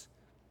works.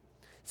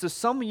 So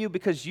some of you,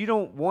 because you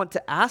don't want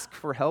to ask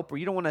for help, or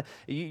you don't want to,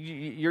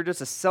 you're just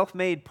a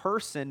self-made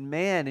person,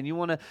 man, and you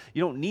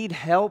don't need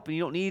help, and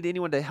you don't need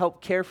anyone to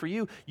help care for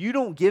you. You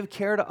don't give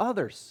care to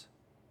others.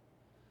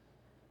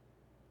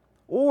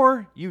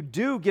 Or you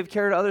do give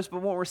care to others,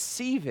 but won't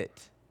receive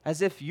it,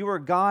 as if you are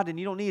God and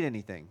you don't need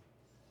anything.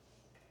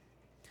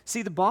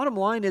 See, the bottom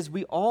line is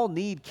we all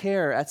need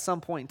care at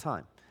some point in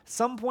time.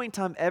 Some point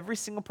in time, every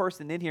single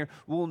person in here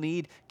will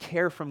need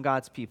care from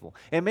God's people.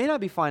 It may not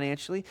be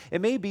financially.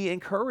 It may be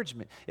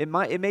encouragement. It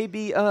may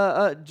be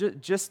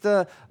just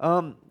to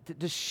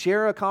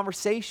share a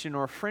conversation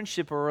or a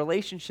friendship or a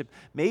relationship.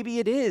 Maybe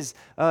it is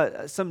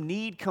some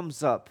need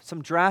comes up,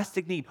 some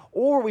drastic need.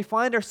 Or we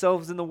find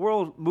ourselves in the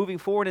world moving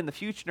forward in the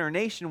future in our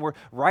nation where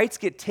rights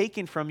get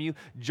taken from you,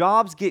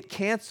 jobs get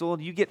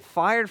canceled, you get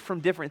fired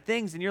from different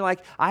things, and you're like,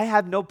 I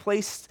have no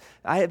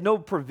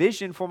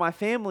provision for my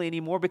family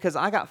anymore because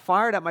I got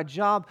fired at my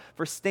job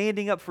for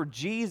standing up for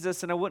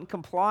Jesus and I wouldn't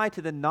comply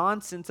to the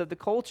nonsense of the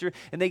culture,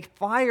 and they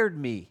fired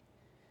me.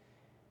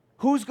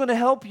 Who's going to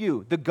help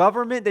you? The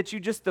government that you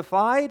just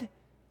defied?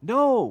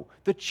 No,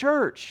 the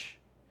church.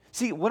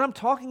 See, what I'm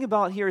talking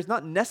about here is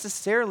not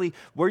necessarily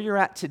where you're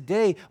at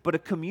today, but a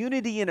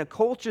community and a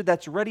culture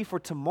that's ready for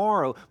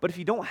tomorrow. But if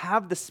you don't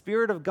have the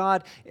Spirit of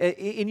God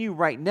in you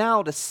right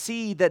now to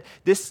see that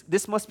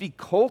this must be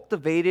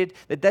cultivated,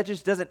 that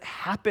just doesn't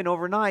happen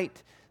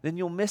overnight, then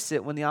you'll miss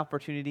it when the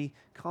opportunity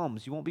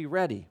comes. You won't be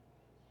ready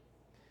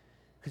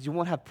because you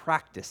won't have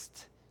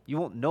practiced. You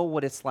won't know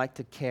what it's like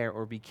to care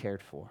or be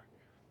cared for.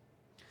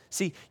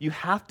 See, you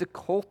have to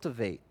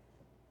cultivate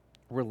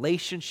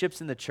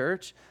relationships in the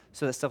church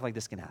so that stuff like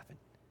this can happen.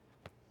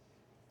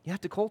 You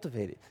have to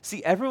cultivate it.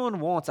 See, everyone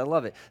wants, I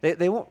love it,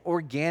 they want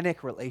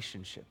organic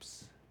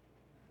relationships.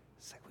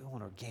 It's like we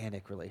want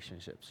organic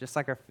relationships, just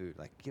like our food.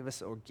 Like, give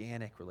us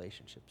organic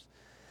relationships.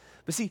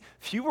 But see,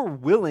 few are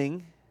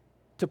willing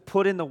to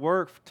put in the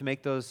work to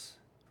make those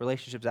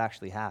relationships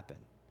actually happen.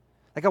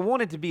 Like, I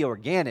want it to be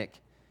organic,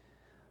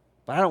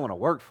 but I don't want to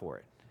work for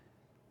it.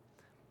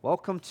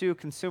 Welcome to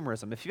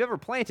consumerism. If you've ever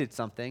planted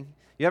something,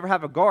 you ever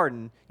have a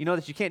garden, you know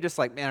that you can't just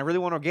like, man, I really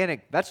want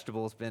organic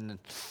vegetables, but I'm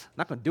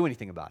not going to do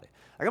anything about it.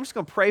 Like, I'm just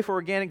going to pray for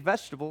organic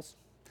vegetables.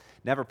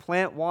 Never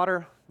plant,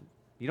 water.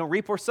 You don't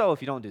reap or sow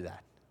if you don't do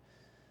that.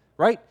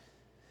 Right?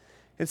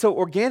 And so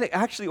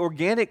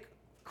organic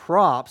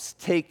crops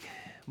take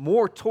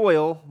more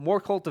toil,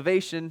 more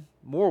cultivation,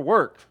 more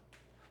work.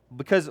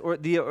 Because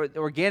the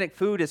organic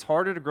food is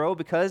harder to grow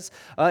because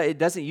it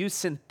doesn't use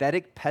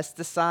synthetic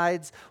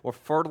pesticides or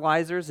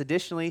fertilizers.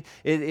 Additionally,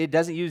 it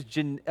doesn't use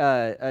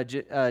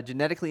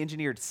genetically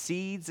engineered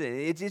seeds.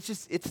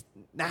 It's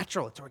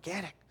natural. It's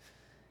organic.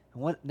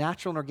 And what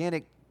natural and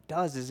organic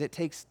does is it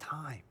takes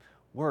time,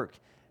 work,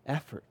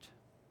 effort.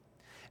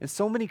 And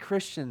so many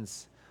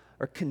Christians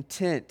are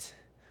content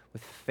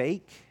with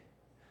fake,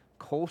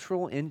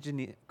 cultural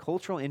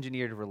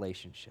engineered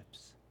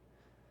relationships.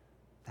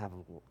 Have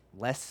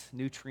less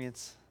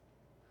nutrients,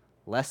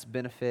 less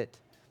benefit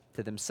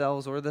to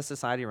themselves or the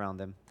society around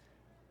them.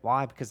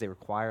 Why? Because they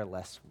require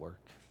less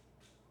work.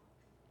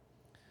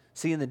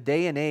 See, in the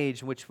day and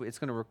age in which it's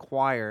going to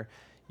require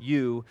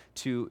you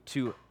to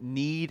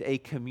need a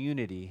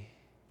community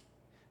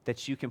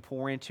that you can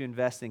pour into,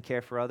 invest and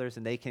care for others,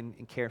 and they can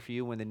care for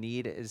you when the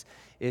need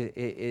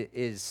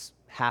is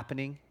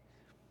happening,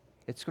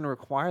 it's going to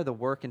require the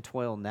work and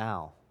toil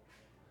now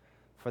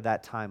for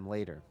that time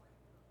later.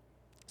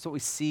 That's what we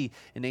see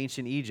in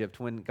ancient Egypt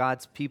when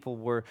God's people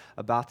were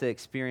about to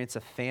experience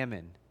a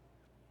famine.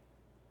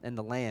 and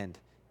the land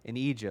in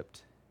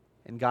Egypt.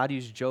 And God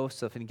used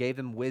Joseph and gave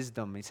him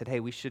wisdom. He said, hey,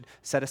 we should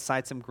set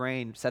aside some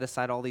grain, set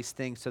aside all these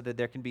things so that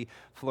there can be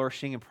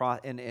flourishing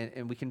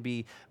and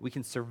we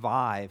can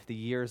survive the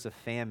years of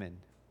famine.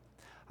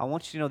 I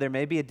want you to know there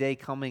may be a day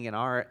coming in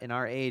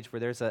our age where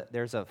there's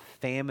a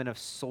famine of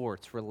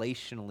sorts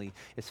relationally,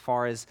 as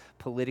far as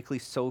politically,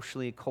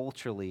 socially,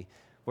 culturally,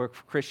 where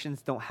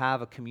Christians don't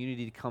have a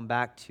community to come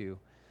back to.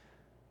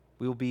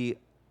 We will be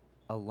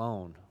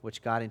alone,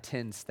 which God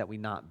intends that we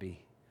not be.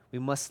 We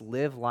must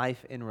live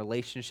life in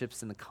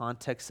relationships in the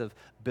context of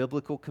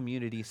biblical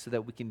community so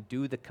that we can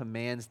do the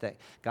commands that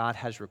God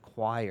has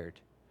required.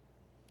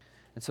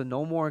 And so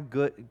no more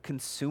good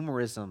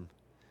consumerism,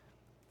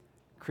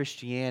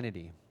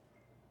 Christianity.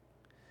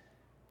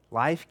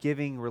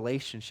 Life-giving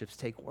relationships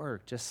take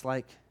work, just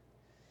like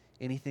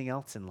anything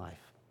else in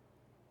life.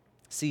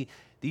 See,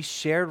 these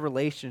shared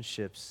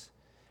relationships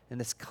in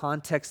this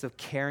context of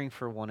caring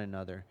for one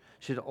another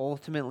should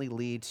ultimately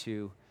lead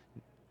to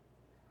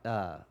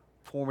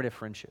formative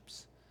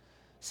friendships.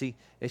 See,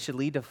 it should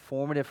lead to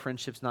formative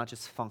friendships, not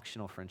just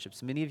functional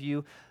friendships. Many of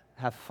you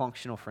have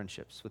functional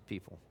friendships with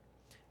people.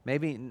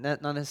 Maybe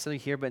not necessarily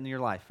here, but in your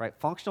life, right?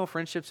 Functional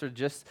friendships are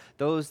just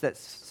those that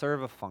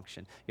serve a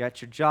function. You're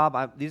at your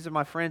job. These are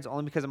my friends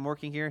only because I'm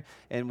working here,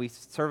 and we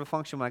serve a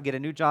function. When I get a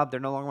new job, they're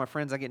no longer my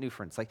friends. I get new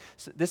friends.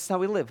 So this is how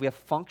we live. We have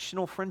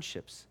functional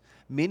friendships.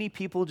 Many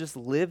people just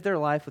live their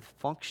life with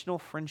functional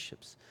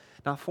friendships,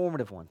 not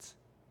formative ones.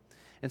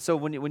 And so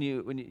when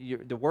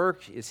the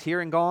work is here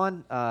and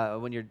gone,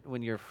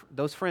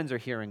 those friends are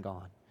here and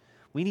gone.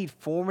 We need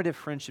formative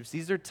friendships.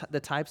 These are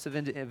the types of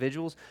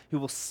individuals who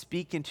will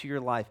speak into your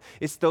life.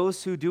 It's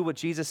those who do what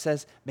Jesus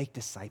says, make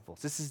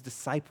disciples. This is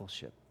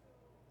discipleship.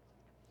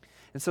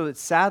 And so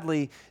it's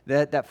sadly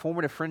that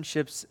formative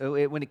friendships,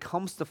 when it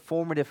comes to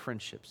formative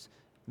friendships,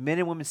 men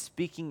and women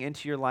speaking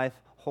into your life,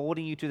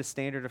 holding you to the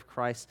standard of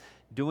Christ,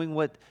 doing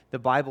what the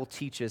Bible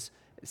teaches,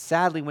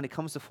 sadly, when it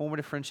comes to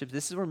formative friendships,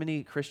 this is where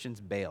many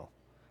Christians bail.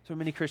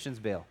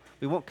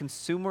 We want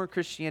consumer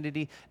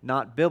Christianity,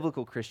 not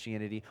biblical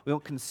Christianity. We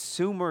want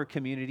consumer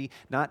community,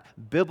 not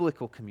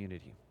biblical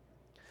community.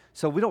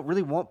 So we don't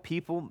really want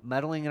people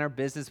meddling in our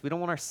business. We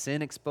don't want our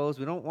sin exposed.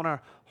 We don't want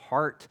our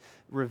heart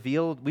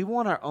revealed. We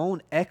want our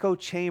own echo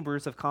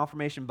chambers of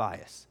confirmation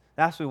bias.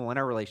 That's what we want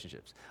in our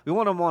relationships. We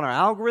want them on our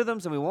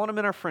algorithms, and we want them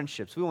in our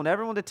friendships. We want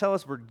everyone to tell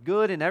us we're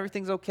good and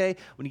everything's okay.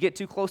 When you get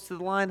too close to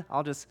the line,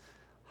 I'll just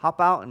hop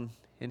out and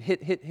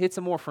hit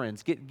some more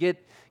friends.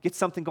 Get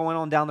something going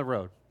on down the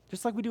road.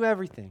 Just like we do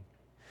everything.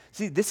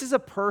 See, this is a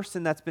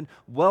person that's been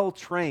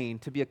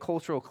well-trained to be a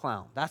cultural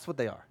clown. That's what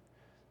they are.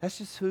 That's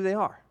just who they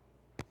are.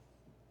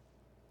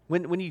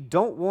 When you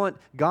don't want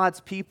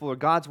God's people or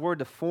God's word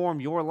to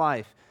form your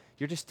life,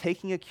 you're just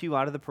taking a cue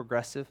out of the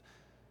progressive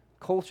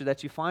culture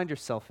that you find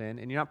yourself in,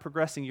 and you're not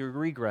progressing, you're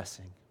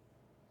regressing.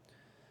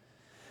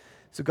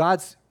 So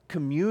God's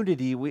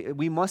community,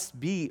 we must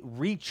be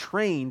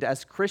retrained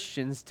as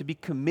Christians to be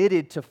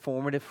committed to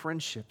formative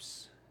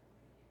friendships.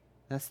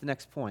 That's the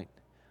next point.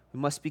 We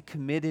must be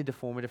committed to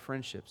formative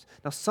friendships.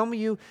 Now, some of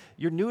you,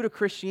 you're new to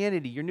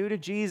Christianity, you're new to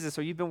Jesus,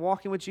 or you've been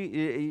walking with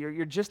Jesus,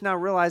 you're just now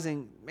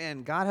realizing,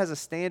 man, God has a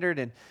standard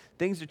and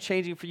things are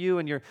changing for you,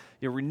 and you're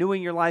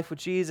renewing your life with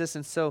Jesus,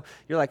 and so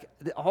you're like,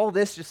 all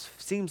this just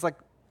seems like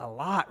a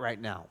lot right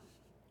now.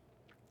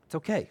 It's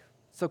okay.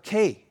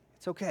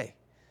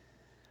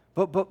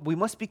 But we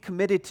must be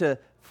committed to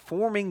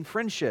forming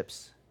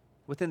friendships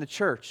within the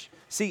church.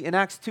 See, in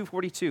Acts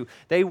 2:42,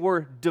 they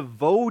were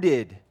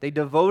devoted. They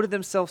devoted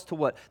themselves to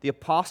what? The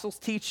apostles'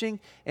 teaching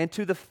and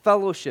to the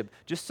fellowship.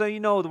 Just so you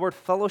know, the word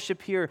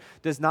fellowship here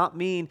does not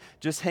mean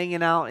just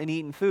hanging out and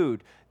eating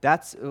food.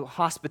 That's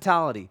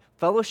hospitality.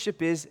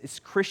 Fellowship is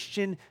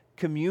Christian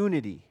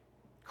community,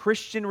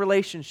 Christian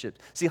relationships.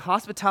 See,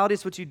 hospitality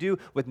is what you do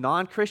with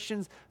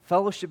non-Christians.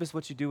 Fellowship is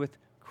what you do with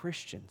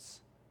Christians.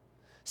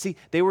 See,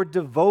 they were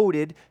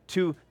devoted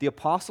to the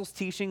apostles'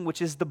 teaching,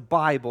 which is the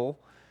Bible,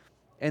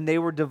 and they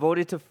were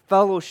devoted to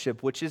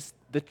fellowship, which is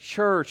the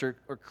church or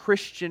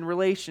Christian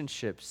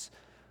relationships,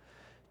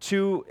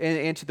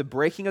 and to the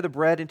breaking of the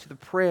bread and to the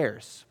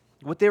prayers.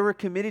 What they were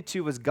committed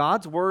to was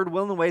God's word,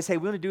 will, and ways. Hey,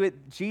 we want to do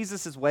it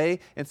Jesus' way.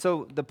 And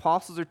so the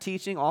apostles are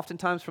teaching,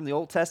 oftentimes from the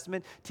Old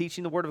Testament,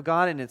 teaching the word of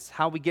God, and it's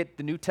how we get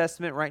the New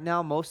Testament right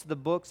now. Most of the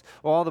books,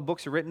 or all the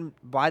books are written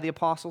by the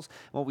apostles.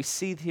 And what we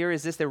see here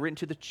is this: they're written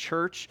to the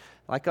church,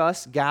 like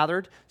us,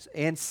 gathered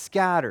and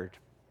scattered.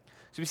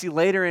 So we see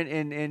later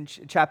in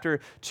chapter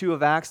 2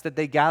 of Acts that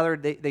they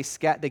gathered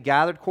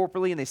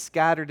corporately and they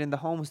scattered in the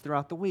homes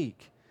throughout the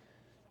week.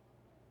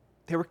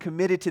 They were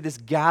committed to this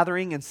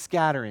gathering and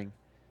scattering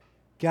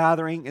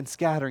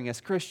as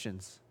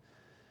Christians.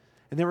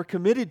 And they were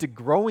committed to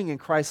growing in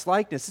Christ's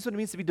likeness. This is what it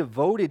means to be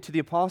devoted to the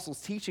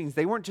apostles' teachings.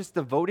 They weren't just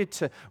devoted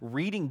to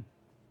reading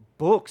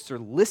books or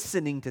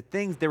listening to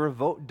things. They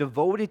were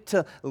devoted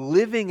to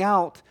living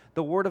out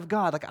the Word of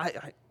God. Like,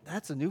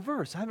 that's a new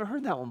verse. I haven't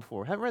heard that one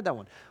before. I haven't read that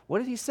one. What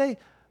did he say?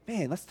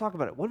 Man, let's talk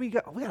about it. What do we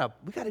got?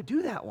 We got to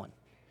do that one.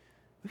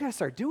 We got to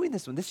start doing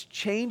this one. This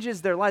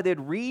changes their life. They'd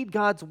read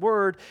God's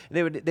word,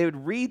 and they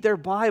would read their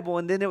Bible,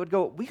 and then it would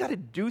go, we got to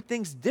do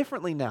things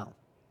differently now.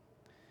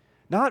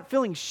 Not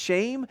feeling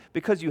shame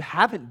because you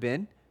haven't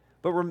been,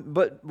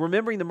 but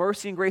remembering the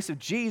mercy and grace of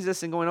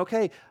Jesus and going,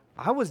 okay,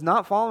 I was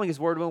not following his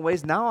word in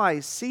ways. Now I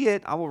see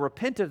it. I will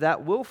repent of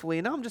that willfully.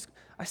 And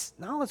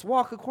now let's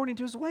walk according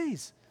to his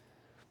ways.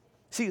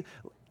 See,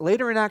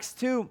 later in Acts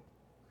 2,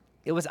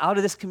 it was out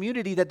of this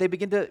community that they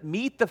begin to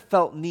meet the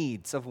felt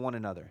needs of one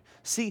another.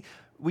 See,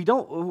 we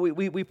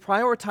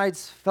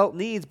prioritize felt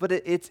needs, but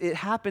it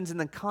happens in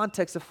the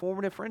context of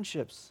formative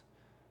friendships,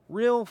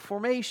 real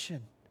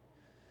formation.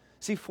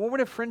 See,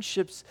 formative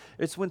friendships,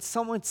 it's when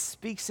someone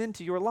speaks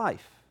into your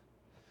life.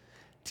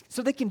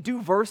 So they can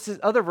do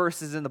other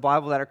verses in the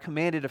Bible that are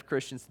commanded of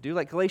Christians to do,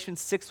 like Galatians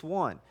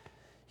 6:1. You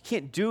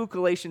can't do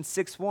Galatians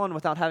 6:1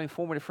 without having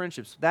formative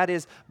friendships. That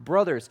is,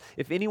 brothers,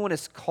 if anyone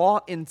is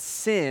caught in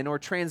sin or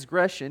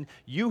transgression,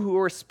 you who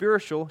are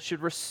spiritual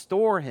should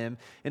restore him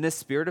in a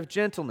spirit of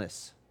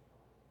gentleness.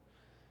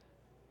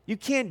 You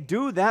can't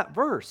do that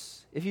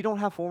verse if you don't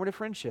have formative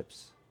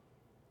friendships.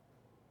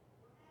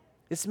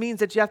 This means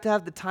that you have to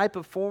have the type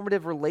of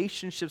formative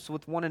relationships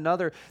with one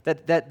another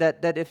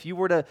that if you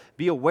were to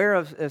be aware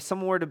of, if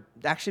someone were to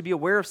actually be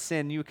aware of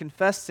sin, you would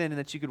confess sin, and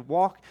that you could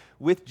walk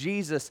with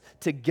Jesus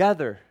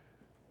together.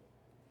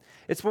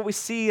 It's what we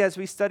see as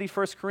we study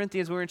 1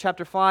 Corinthians. We were in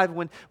chapter 5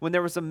 when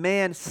there was a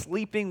man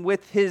sleeping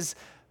with his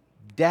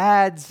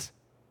dad's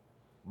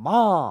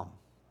mom.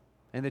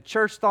 And the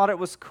church thought it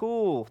was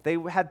cool. They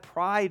had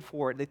pride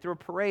for it. They threw a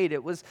parade.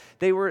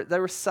 They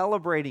were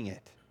celebrating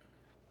it.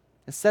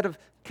 Instead of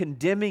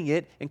condemning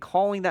it and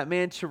calling that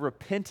man to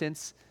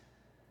repentance,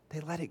 they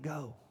let it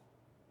go.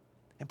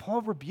 And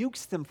Paul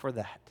rebukes them for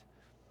that.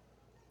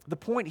 The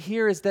point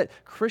here is that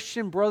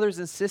Christian brothers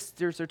and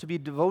sisters are to be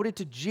devoted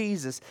to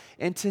Jesus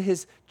and to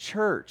his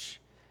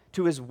church,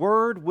 to his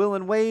word, will,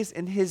 and ways,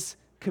 and his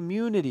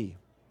community,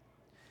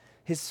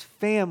 his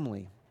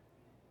family,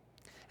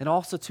 and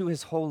also to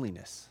his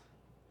holiness.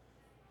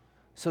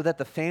 So that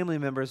the family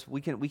members, we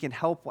can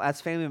help,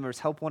 as family members,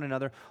 help one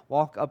another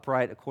walk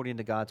upright according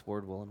to God's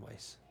word, will, and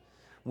ways.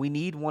 We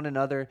need one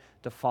another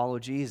to follow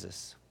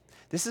Jesus.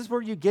 This is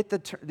where you get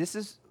this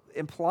is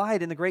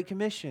implied in the Great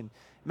Commission.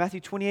 Matthew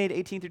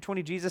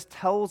 28:18-20, Jesus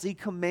he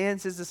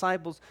commands his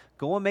disciples,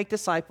 go and make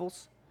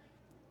disciples.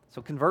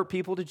 So convert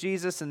people to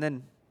Jesus, and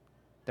then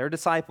their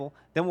disciple.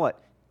 Then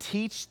what?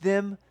 Teach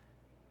them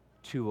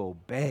to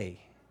obey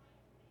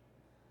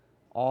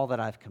all that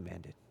I've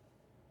commanded.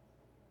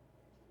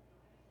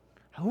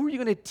 Who are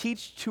you going to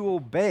teach to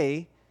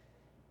obey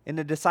in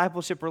a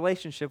discipleship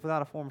relationship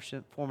without a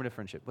formative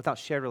friendship, without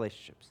shared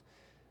relationships?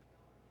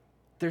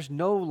 There's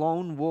no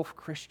lone wolf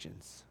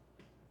Christians.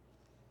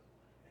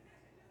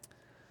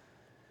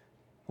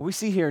 What we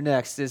see here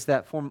next is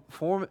that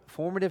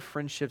formative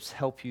friendships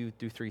help you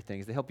do three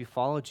things. They help you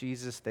follow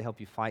Jesus, they help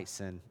you fight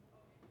sin,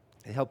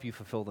 they help you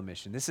fulfill the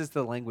mission. This is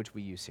the language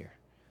we use here.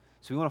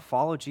 So we want to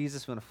follow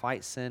Jesus, we want to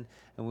fight sin,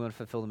 and we want to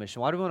fulfill the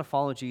mission. Why do we want to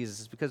follow Jesus?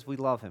 It's because we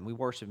love him. We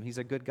worship him. He's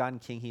a good God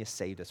and King. He has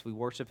saved us. We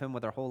worship him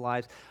with our whole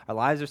lives. Our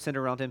lives are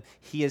centered around him.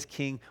 He is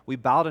King. We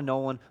bow to no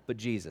one but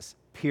Jesus,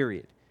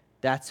 period.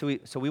 So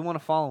we want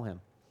to follow him.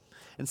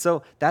 And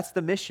so that's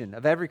the mission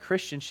of every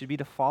Christian, should be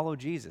to follow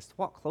Jesus, to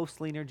walk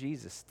closely near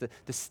Jesus,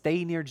 to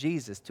stay near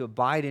Jesus, to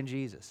abide in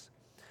Jesus.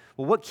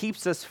 Well, what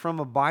keeps us from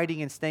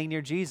abiding and staying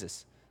near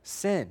Jesus?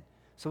 Sin.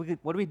 So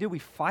what do? We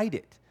fight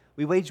it.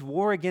 We wage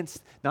war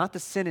against not the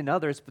sin in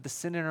others, but the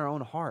sin in our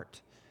own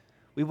heart.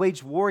 We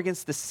wage war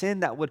against the sin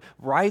that would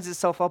rise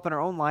itself up in our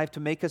own life to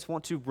make us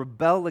want to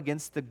rebel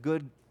against the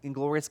good and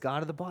glorious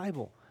God of the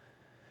Bible.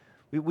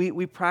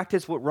 We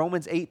practice what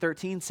Romans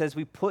 8:13 says.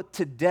 We put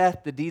to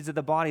death the deeds of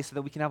the body so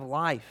that we can have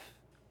life.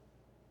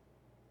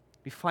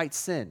 We fight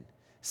sin.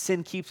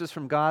 Sin keeps us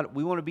from God.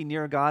 We want to be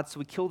near God, so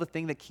we kill the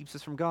thing that keeps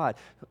us from God.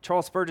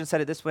 Charles Spurgeon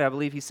said it this way, I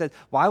believe. He said,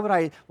 why would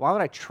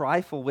I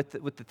trifle with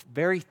the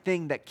very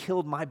thing that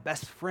killed my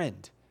best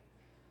friend?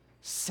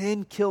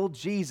 Sin killed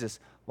Jesus.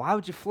 Why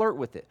would you flirt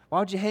with it? Why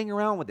would you hang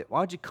around with it? Why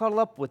would you cuddle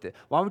up with it?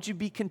 Why would you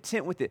be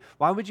content with it?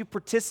 Why would you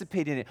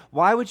participate in it?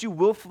 Why would you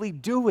willfully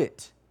do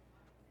it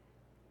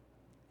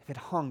if it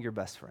hung your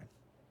best friend?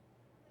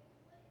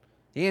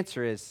 The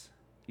answer is,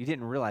 you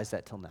didn't realize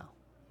that till now.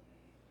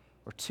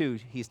 Or two,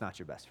 he's not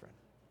your best friend.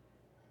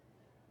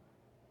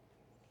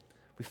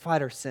 We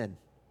fight our sin.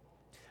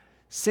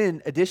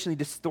 Sin additionally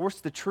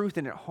distorts the truth,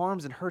 and it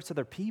harms and hurts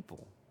other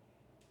people.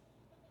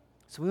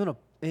 So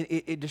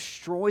it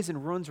destroys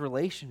and ruins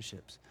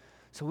relationships.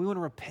 So we want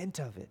to repent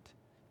of it,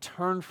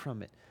 turn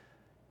from it,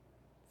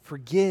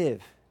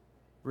 forgive,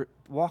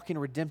 walk in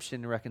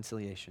redemption and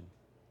reconciliation.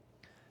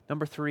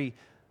 Number 3,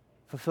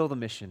 fulfill the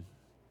mission.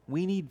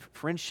 We need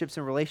friendships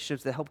and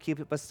relationships that help keep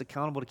us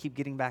accountable to keep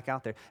getting back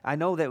out there. I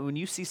know that when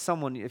you see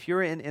someone, if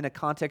you're in a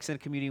context, in a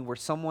community where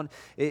someone,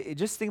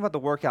 just think about the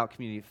workout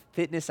community,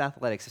 fitness,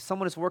 athletics. If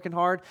someone is working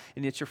hard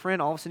and it's your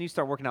friend, all of a sudden you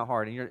start working out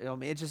hard,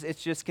 and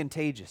it's just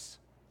contagious.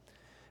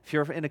 If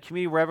you're in a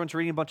community where everyone's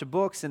reading a bunch of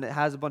books and it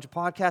has a bunch of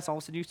podcasts, all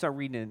of a sudden you start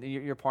reading it and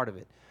you're part of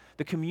it.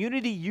 The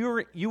community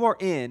you are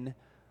in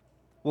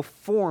will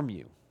form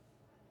you.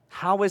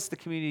 How is the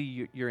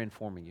community you're in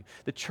forming you?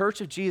 The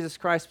Church of Jesus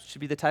Christ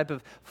should be the type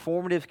of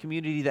formative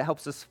community that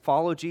helps us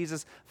follow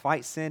Jesus,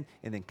 fight sin,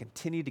 and then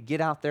continue to get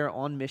out there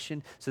on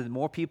mission so that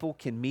more people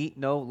can meet,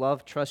 know,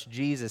 love, trust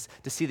Jesus,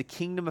 to see the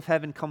kingdom of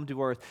heaven come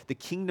to earth, the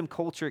kingdom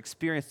culture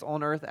experienced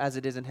on earth as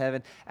it is in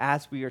heaven,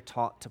 as we are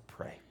taught to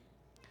pray.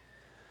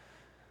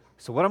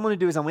 So what I'm going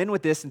to do is I'm in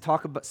with this and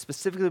talk about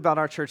specifically about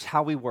our church,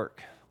 how we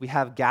work. We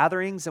have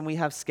gatherings and we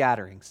have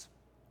scatterings.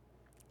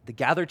 The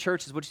gathered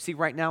church is what you see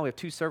right now. We have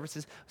 2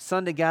 services,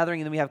 Sunday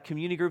gathering, and then we have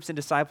community groups and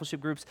discipleship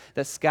groups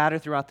that scatter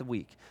throughout the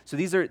week. So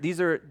these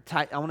are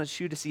I want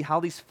you to see how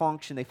these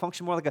function. They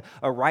function more like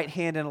a right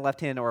hand and a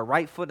left hand, or a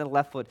right foot and a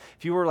left foot.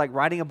 If you were like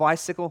riding a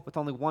bicycle with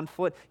only one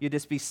foot, you'd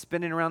just be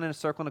spinning around in a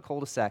circle in a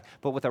cul-de-sac.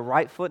 But with a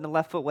right foot and a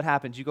left foot, what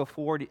happens? You go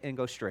forward and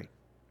go straight,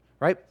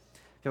 right?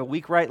 If you have a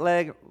weak right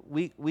leg,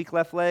 weak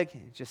left leg,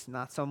 just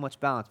not so much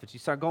balance. But you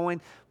start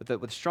going with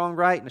a strong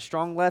right and a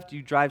strong left,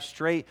 you drive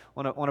straight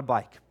on a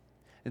bike.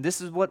 And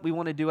this is what we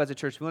want to do as a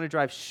church. We want to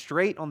drive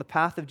straight on the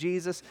path of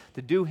Jesus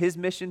to do his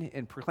mission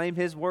and proclaim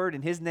his word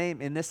and his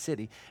name in this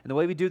city. And the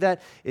way we do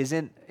that is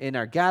in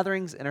our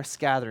gatherings and our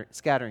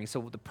scattering.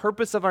 So the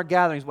purpose of our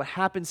gatherings, what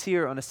happens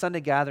here on a Sunday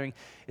gathering,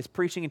 is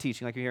preaching and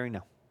teaching like you're hearing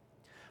now.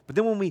 But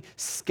then when we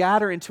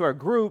scatter into our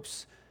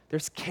groups,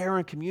 there's care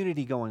and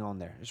community going on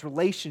there. There's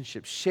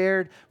relationships,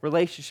 shared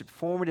relationship,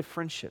 formative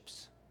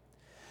friendships.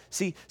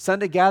 See,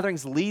 Sunday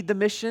gatherings lead the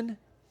mission.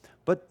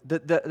 But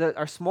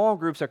our small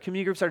groups, our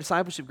community groups, our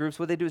discipleship groups,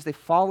 what they do is they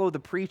follow the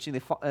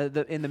preaching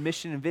in the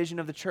mission and vision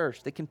of the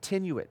church. They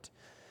continue it.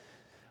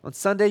 On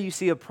Sunday, you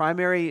see a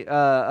primary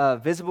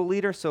visible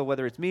leader. So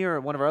whether it's me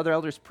or one of our other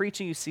elders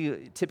preaching, you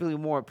see typically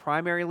more a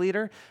primary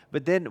leader.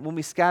 But then when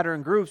we scatter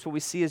in groups, what we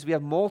see is we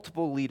have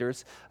multiple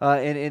leaders,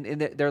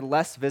 and they're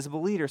less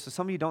visible leaders. So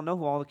some of you don't know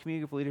who all the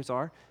community group leaders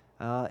are,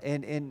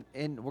 and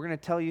we're going to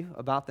tell you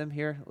about them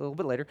here a little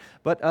bit later.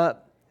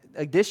 But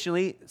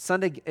additionally,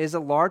 Sunday is a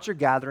larger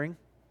gathering.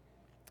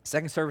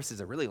 Second service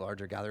is a really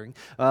larger gathering,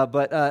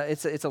 but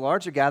it's a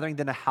larger gathering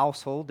than a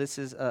household. This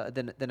is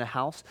than a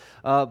house.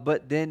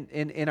 But then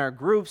in our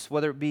groups,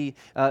 whether it be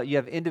you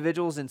have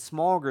individuals in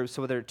small groups,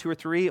 so whether 2 or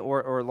 3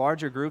 or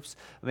larger groups,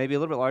 maybe a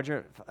little bit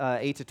larger,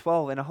 8 to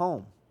 12 in a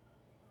home.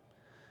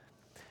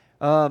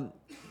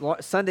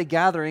 Sunday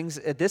gatherings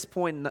at this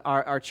point in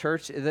our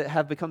church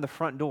have become the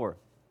front door.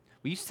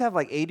 We used to have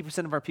like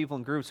 80% of our people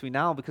in groups. We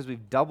now, because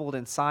we've doubled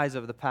in size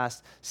over the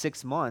past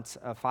 6 months,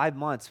 5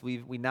 months,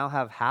 we now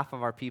have half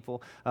of our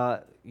people,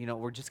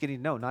 we're just getting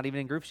to know, not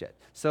even in groups yet.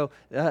 So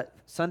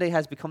Sunday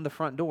has become the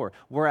front door,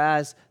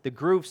 whereas the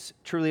groups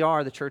truly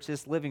are the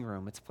church's living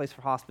room. It's a place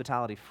for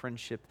hospitality,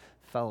 friendship,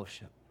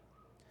 fellowship.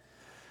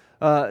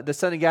 The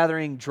Sunday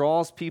gathering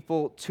draws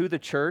people to the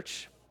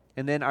church,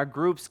 and then our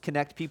groups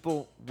connect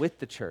people with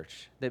the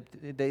church.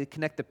 They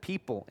connect the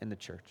people in the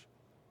church.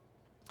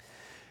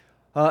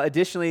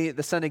 Additionally,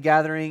 the Sunday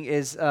gathering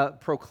is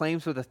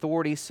proclaims with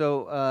authority.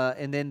 So,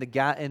 and then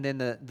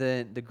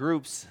the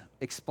groups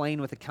explain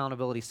with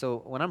accountability.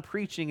 So, when I'm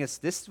preaching,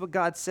 this is what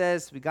God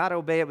says. We got to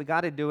obey it. We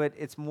got to do it.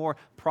 It's more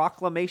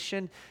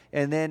proclamation,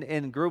 and then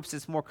in groups,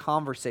 it's more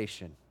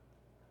conversation.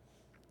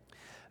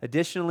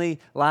 Additionally,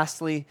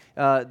 lastly,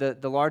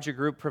 the larger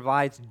group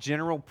provides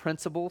general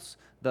principles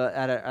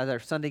at our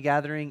Sunday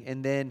gathering,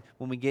 and then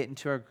when we get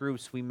into our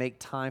groups, we make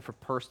time for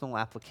personal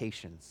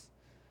applications.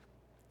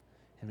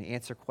 And we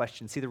answer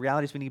questions. See, the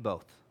reality is we need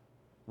both.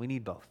 We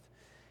need both.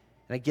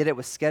 And I get it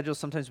with schedules.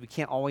 Sometimes we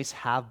can't always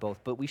have both,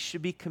 but we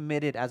should be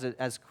committed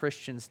as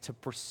Christians to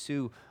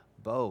pursue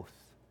both.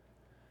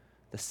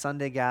 The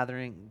Sunday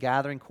gathering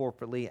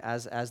corporately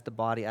as the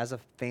body, as a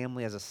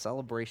family, as a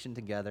celebration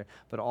together,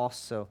 but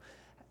also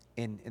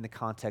in the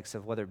context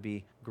of whether it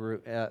be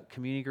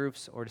community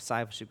groups or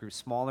discipleship groups,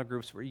 smaller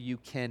groups where you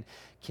can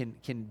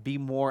be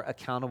more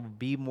accountable,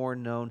 be more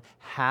known,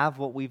 have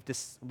what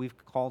we've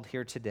called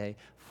here today,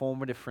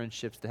 formative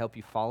friendships to help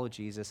you follow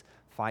Jesus,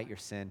 fight your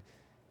sin,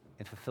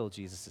 and fulfill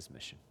Jesus'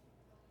 mission.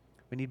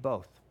 We need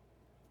both.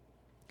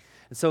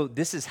 And so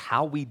this is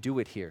how we do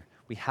it here.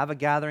 We have a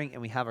gathering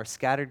and we have our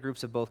scattered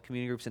groups of both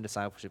community groups and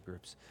discipleship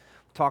groups.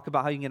 We'll talk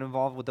about how you can get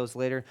involved with those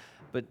later,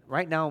 but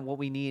right now what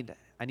I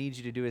need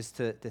you to do is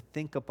to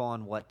think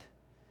upon what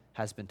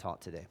has been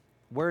taught today.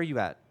 Where are you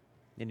at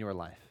in your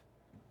life?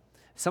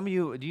 Some of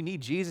you, do you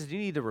need Jesus? Do you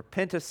need to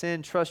repent of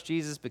sin, trust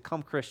Jesus,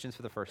 become Christians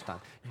for the first time?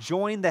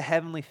 Join the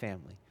heavenly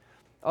family.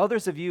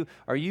 Others of you,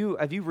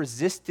 have you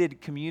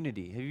resisted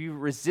community? Have you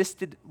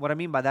resisted, what I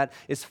mean by that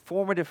is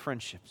formative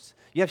friendships.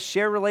 You have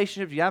shared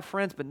relationships, you have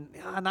friends, but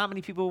not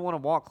many people want to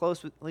walk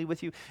closely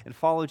with you and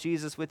follow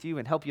Jesus with you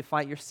and help you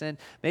fight your sin.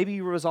 Maybe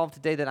you resolve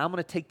today that I'm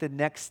going to take the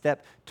next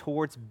step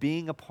towards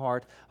being a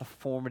part of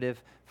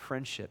formative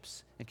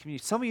friendships and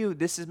community. Some of you,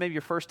 this is maybe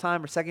your first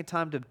time or second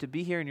time to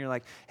be here, and you're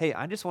like, hey,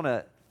 I just want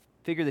to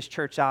figure this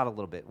church out a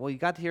little bit. Well, you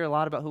got to hear a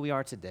lot about who we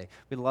are today.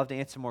 We'd love to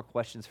answer more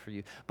questions for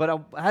you.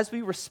 But as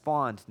we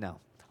respond now,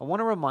 I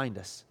want to remind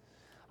us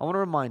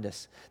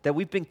that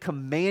we've been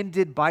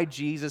commanded by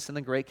Jesus in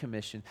the Great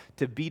Commission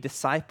to be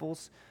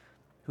disciples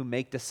who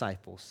make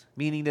disciples.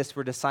 Meaning this,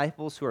 we're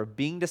disciples who are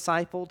being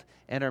discipled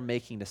and are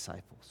making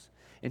disciples.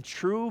 And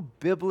true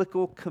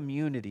biblical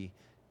community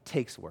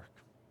takes work.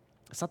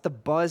 It's not the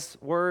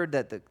buzzword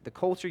that the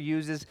culture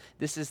uses.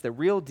 This is the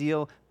real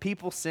deal.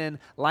 People sin.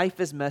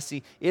 Life is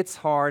messy. It's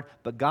hard,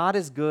 but God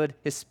is good.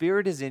 His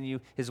Spirit is in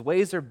you. His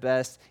ways are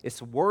best.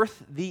 It's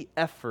worth the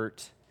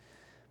effort.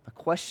 My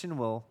question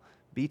will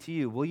be to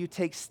you, will you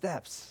take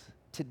steps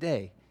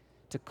today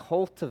to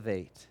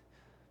cultivate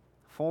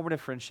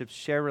formative friendships,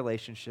 share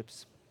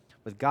relationships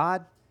with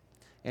God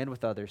and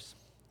with others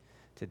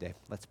today?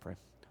 Let's pray.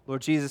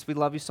 Lord Jesus, we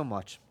love you so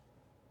much.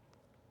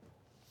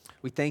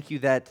 We thank you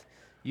that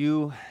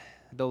you,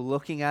 though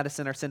looking at us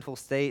in our sinful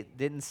state,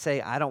 didn't say,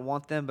 I don't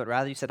want them, but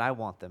rather you said, I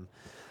want them.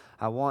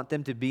 I want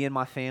them to be in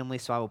my family,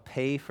 so I will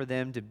pay for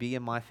them to be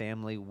in my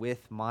family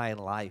with my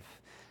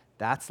life.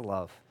 That's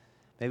love.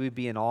 May we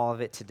be in all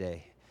of it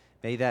today.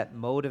 May that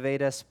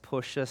motivate us,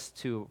 push us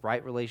to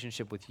right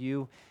relationship with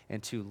you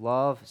and to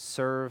love,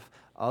 serve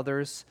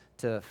others,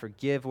 to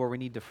forgive where we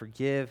need to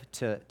forgive,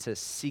 to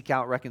seek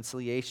out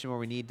reconciliation where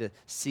we need to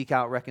seek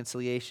out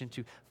reconciliation,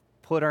 to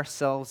put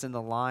ourselves in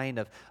the line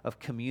of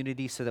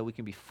community so that we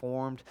can be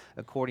formed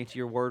according to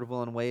your word,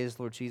 will, and ways.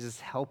 Lord Jesus,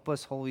 help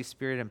us, Holy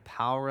Spirit,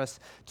 empower us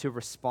to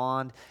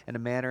respond in a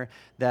manner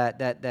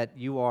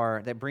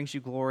that brings you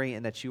glory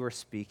and that you are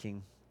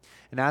speaking.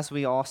 And as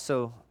we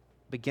also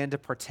begin to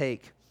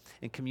partake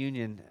in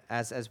communion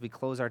as we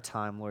close our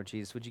time, Lord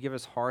Jesus, would you give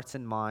us hearts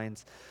and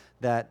minds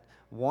that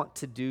want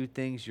to do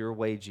things your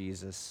way,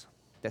 Jesus,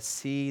 that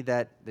see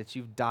that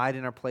you've died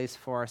in our place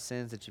for our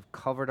sins, that you've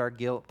covered our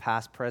guilt,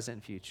 past, present,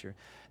 and future,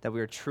 that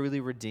we are truly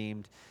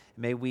redeemed.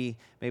 May we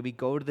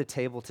go to the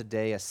table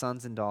today as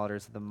sons and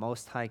daughters of the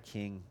Most High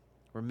King,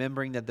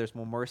 remembering that there's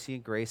more mercy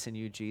and grace in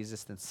you,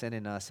 Jesus, than sin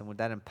in us, and would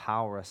that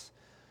empower us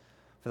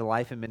for the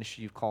life and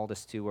ministry you've called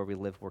us to, where we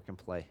live, work, and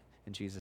play. In Jesus'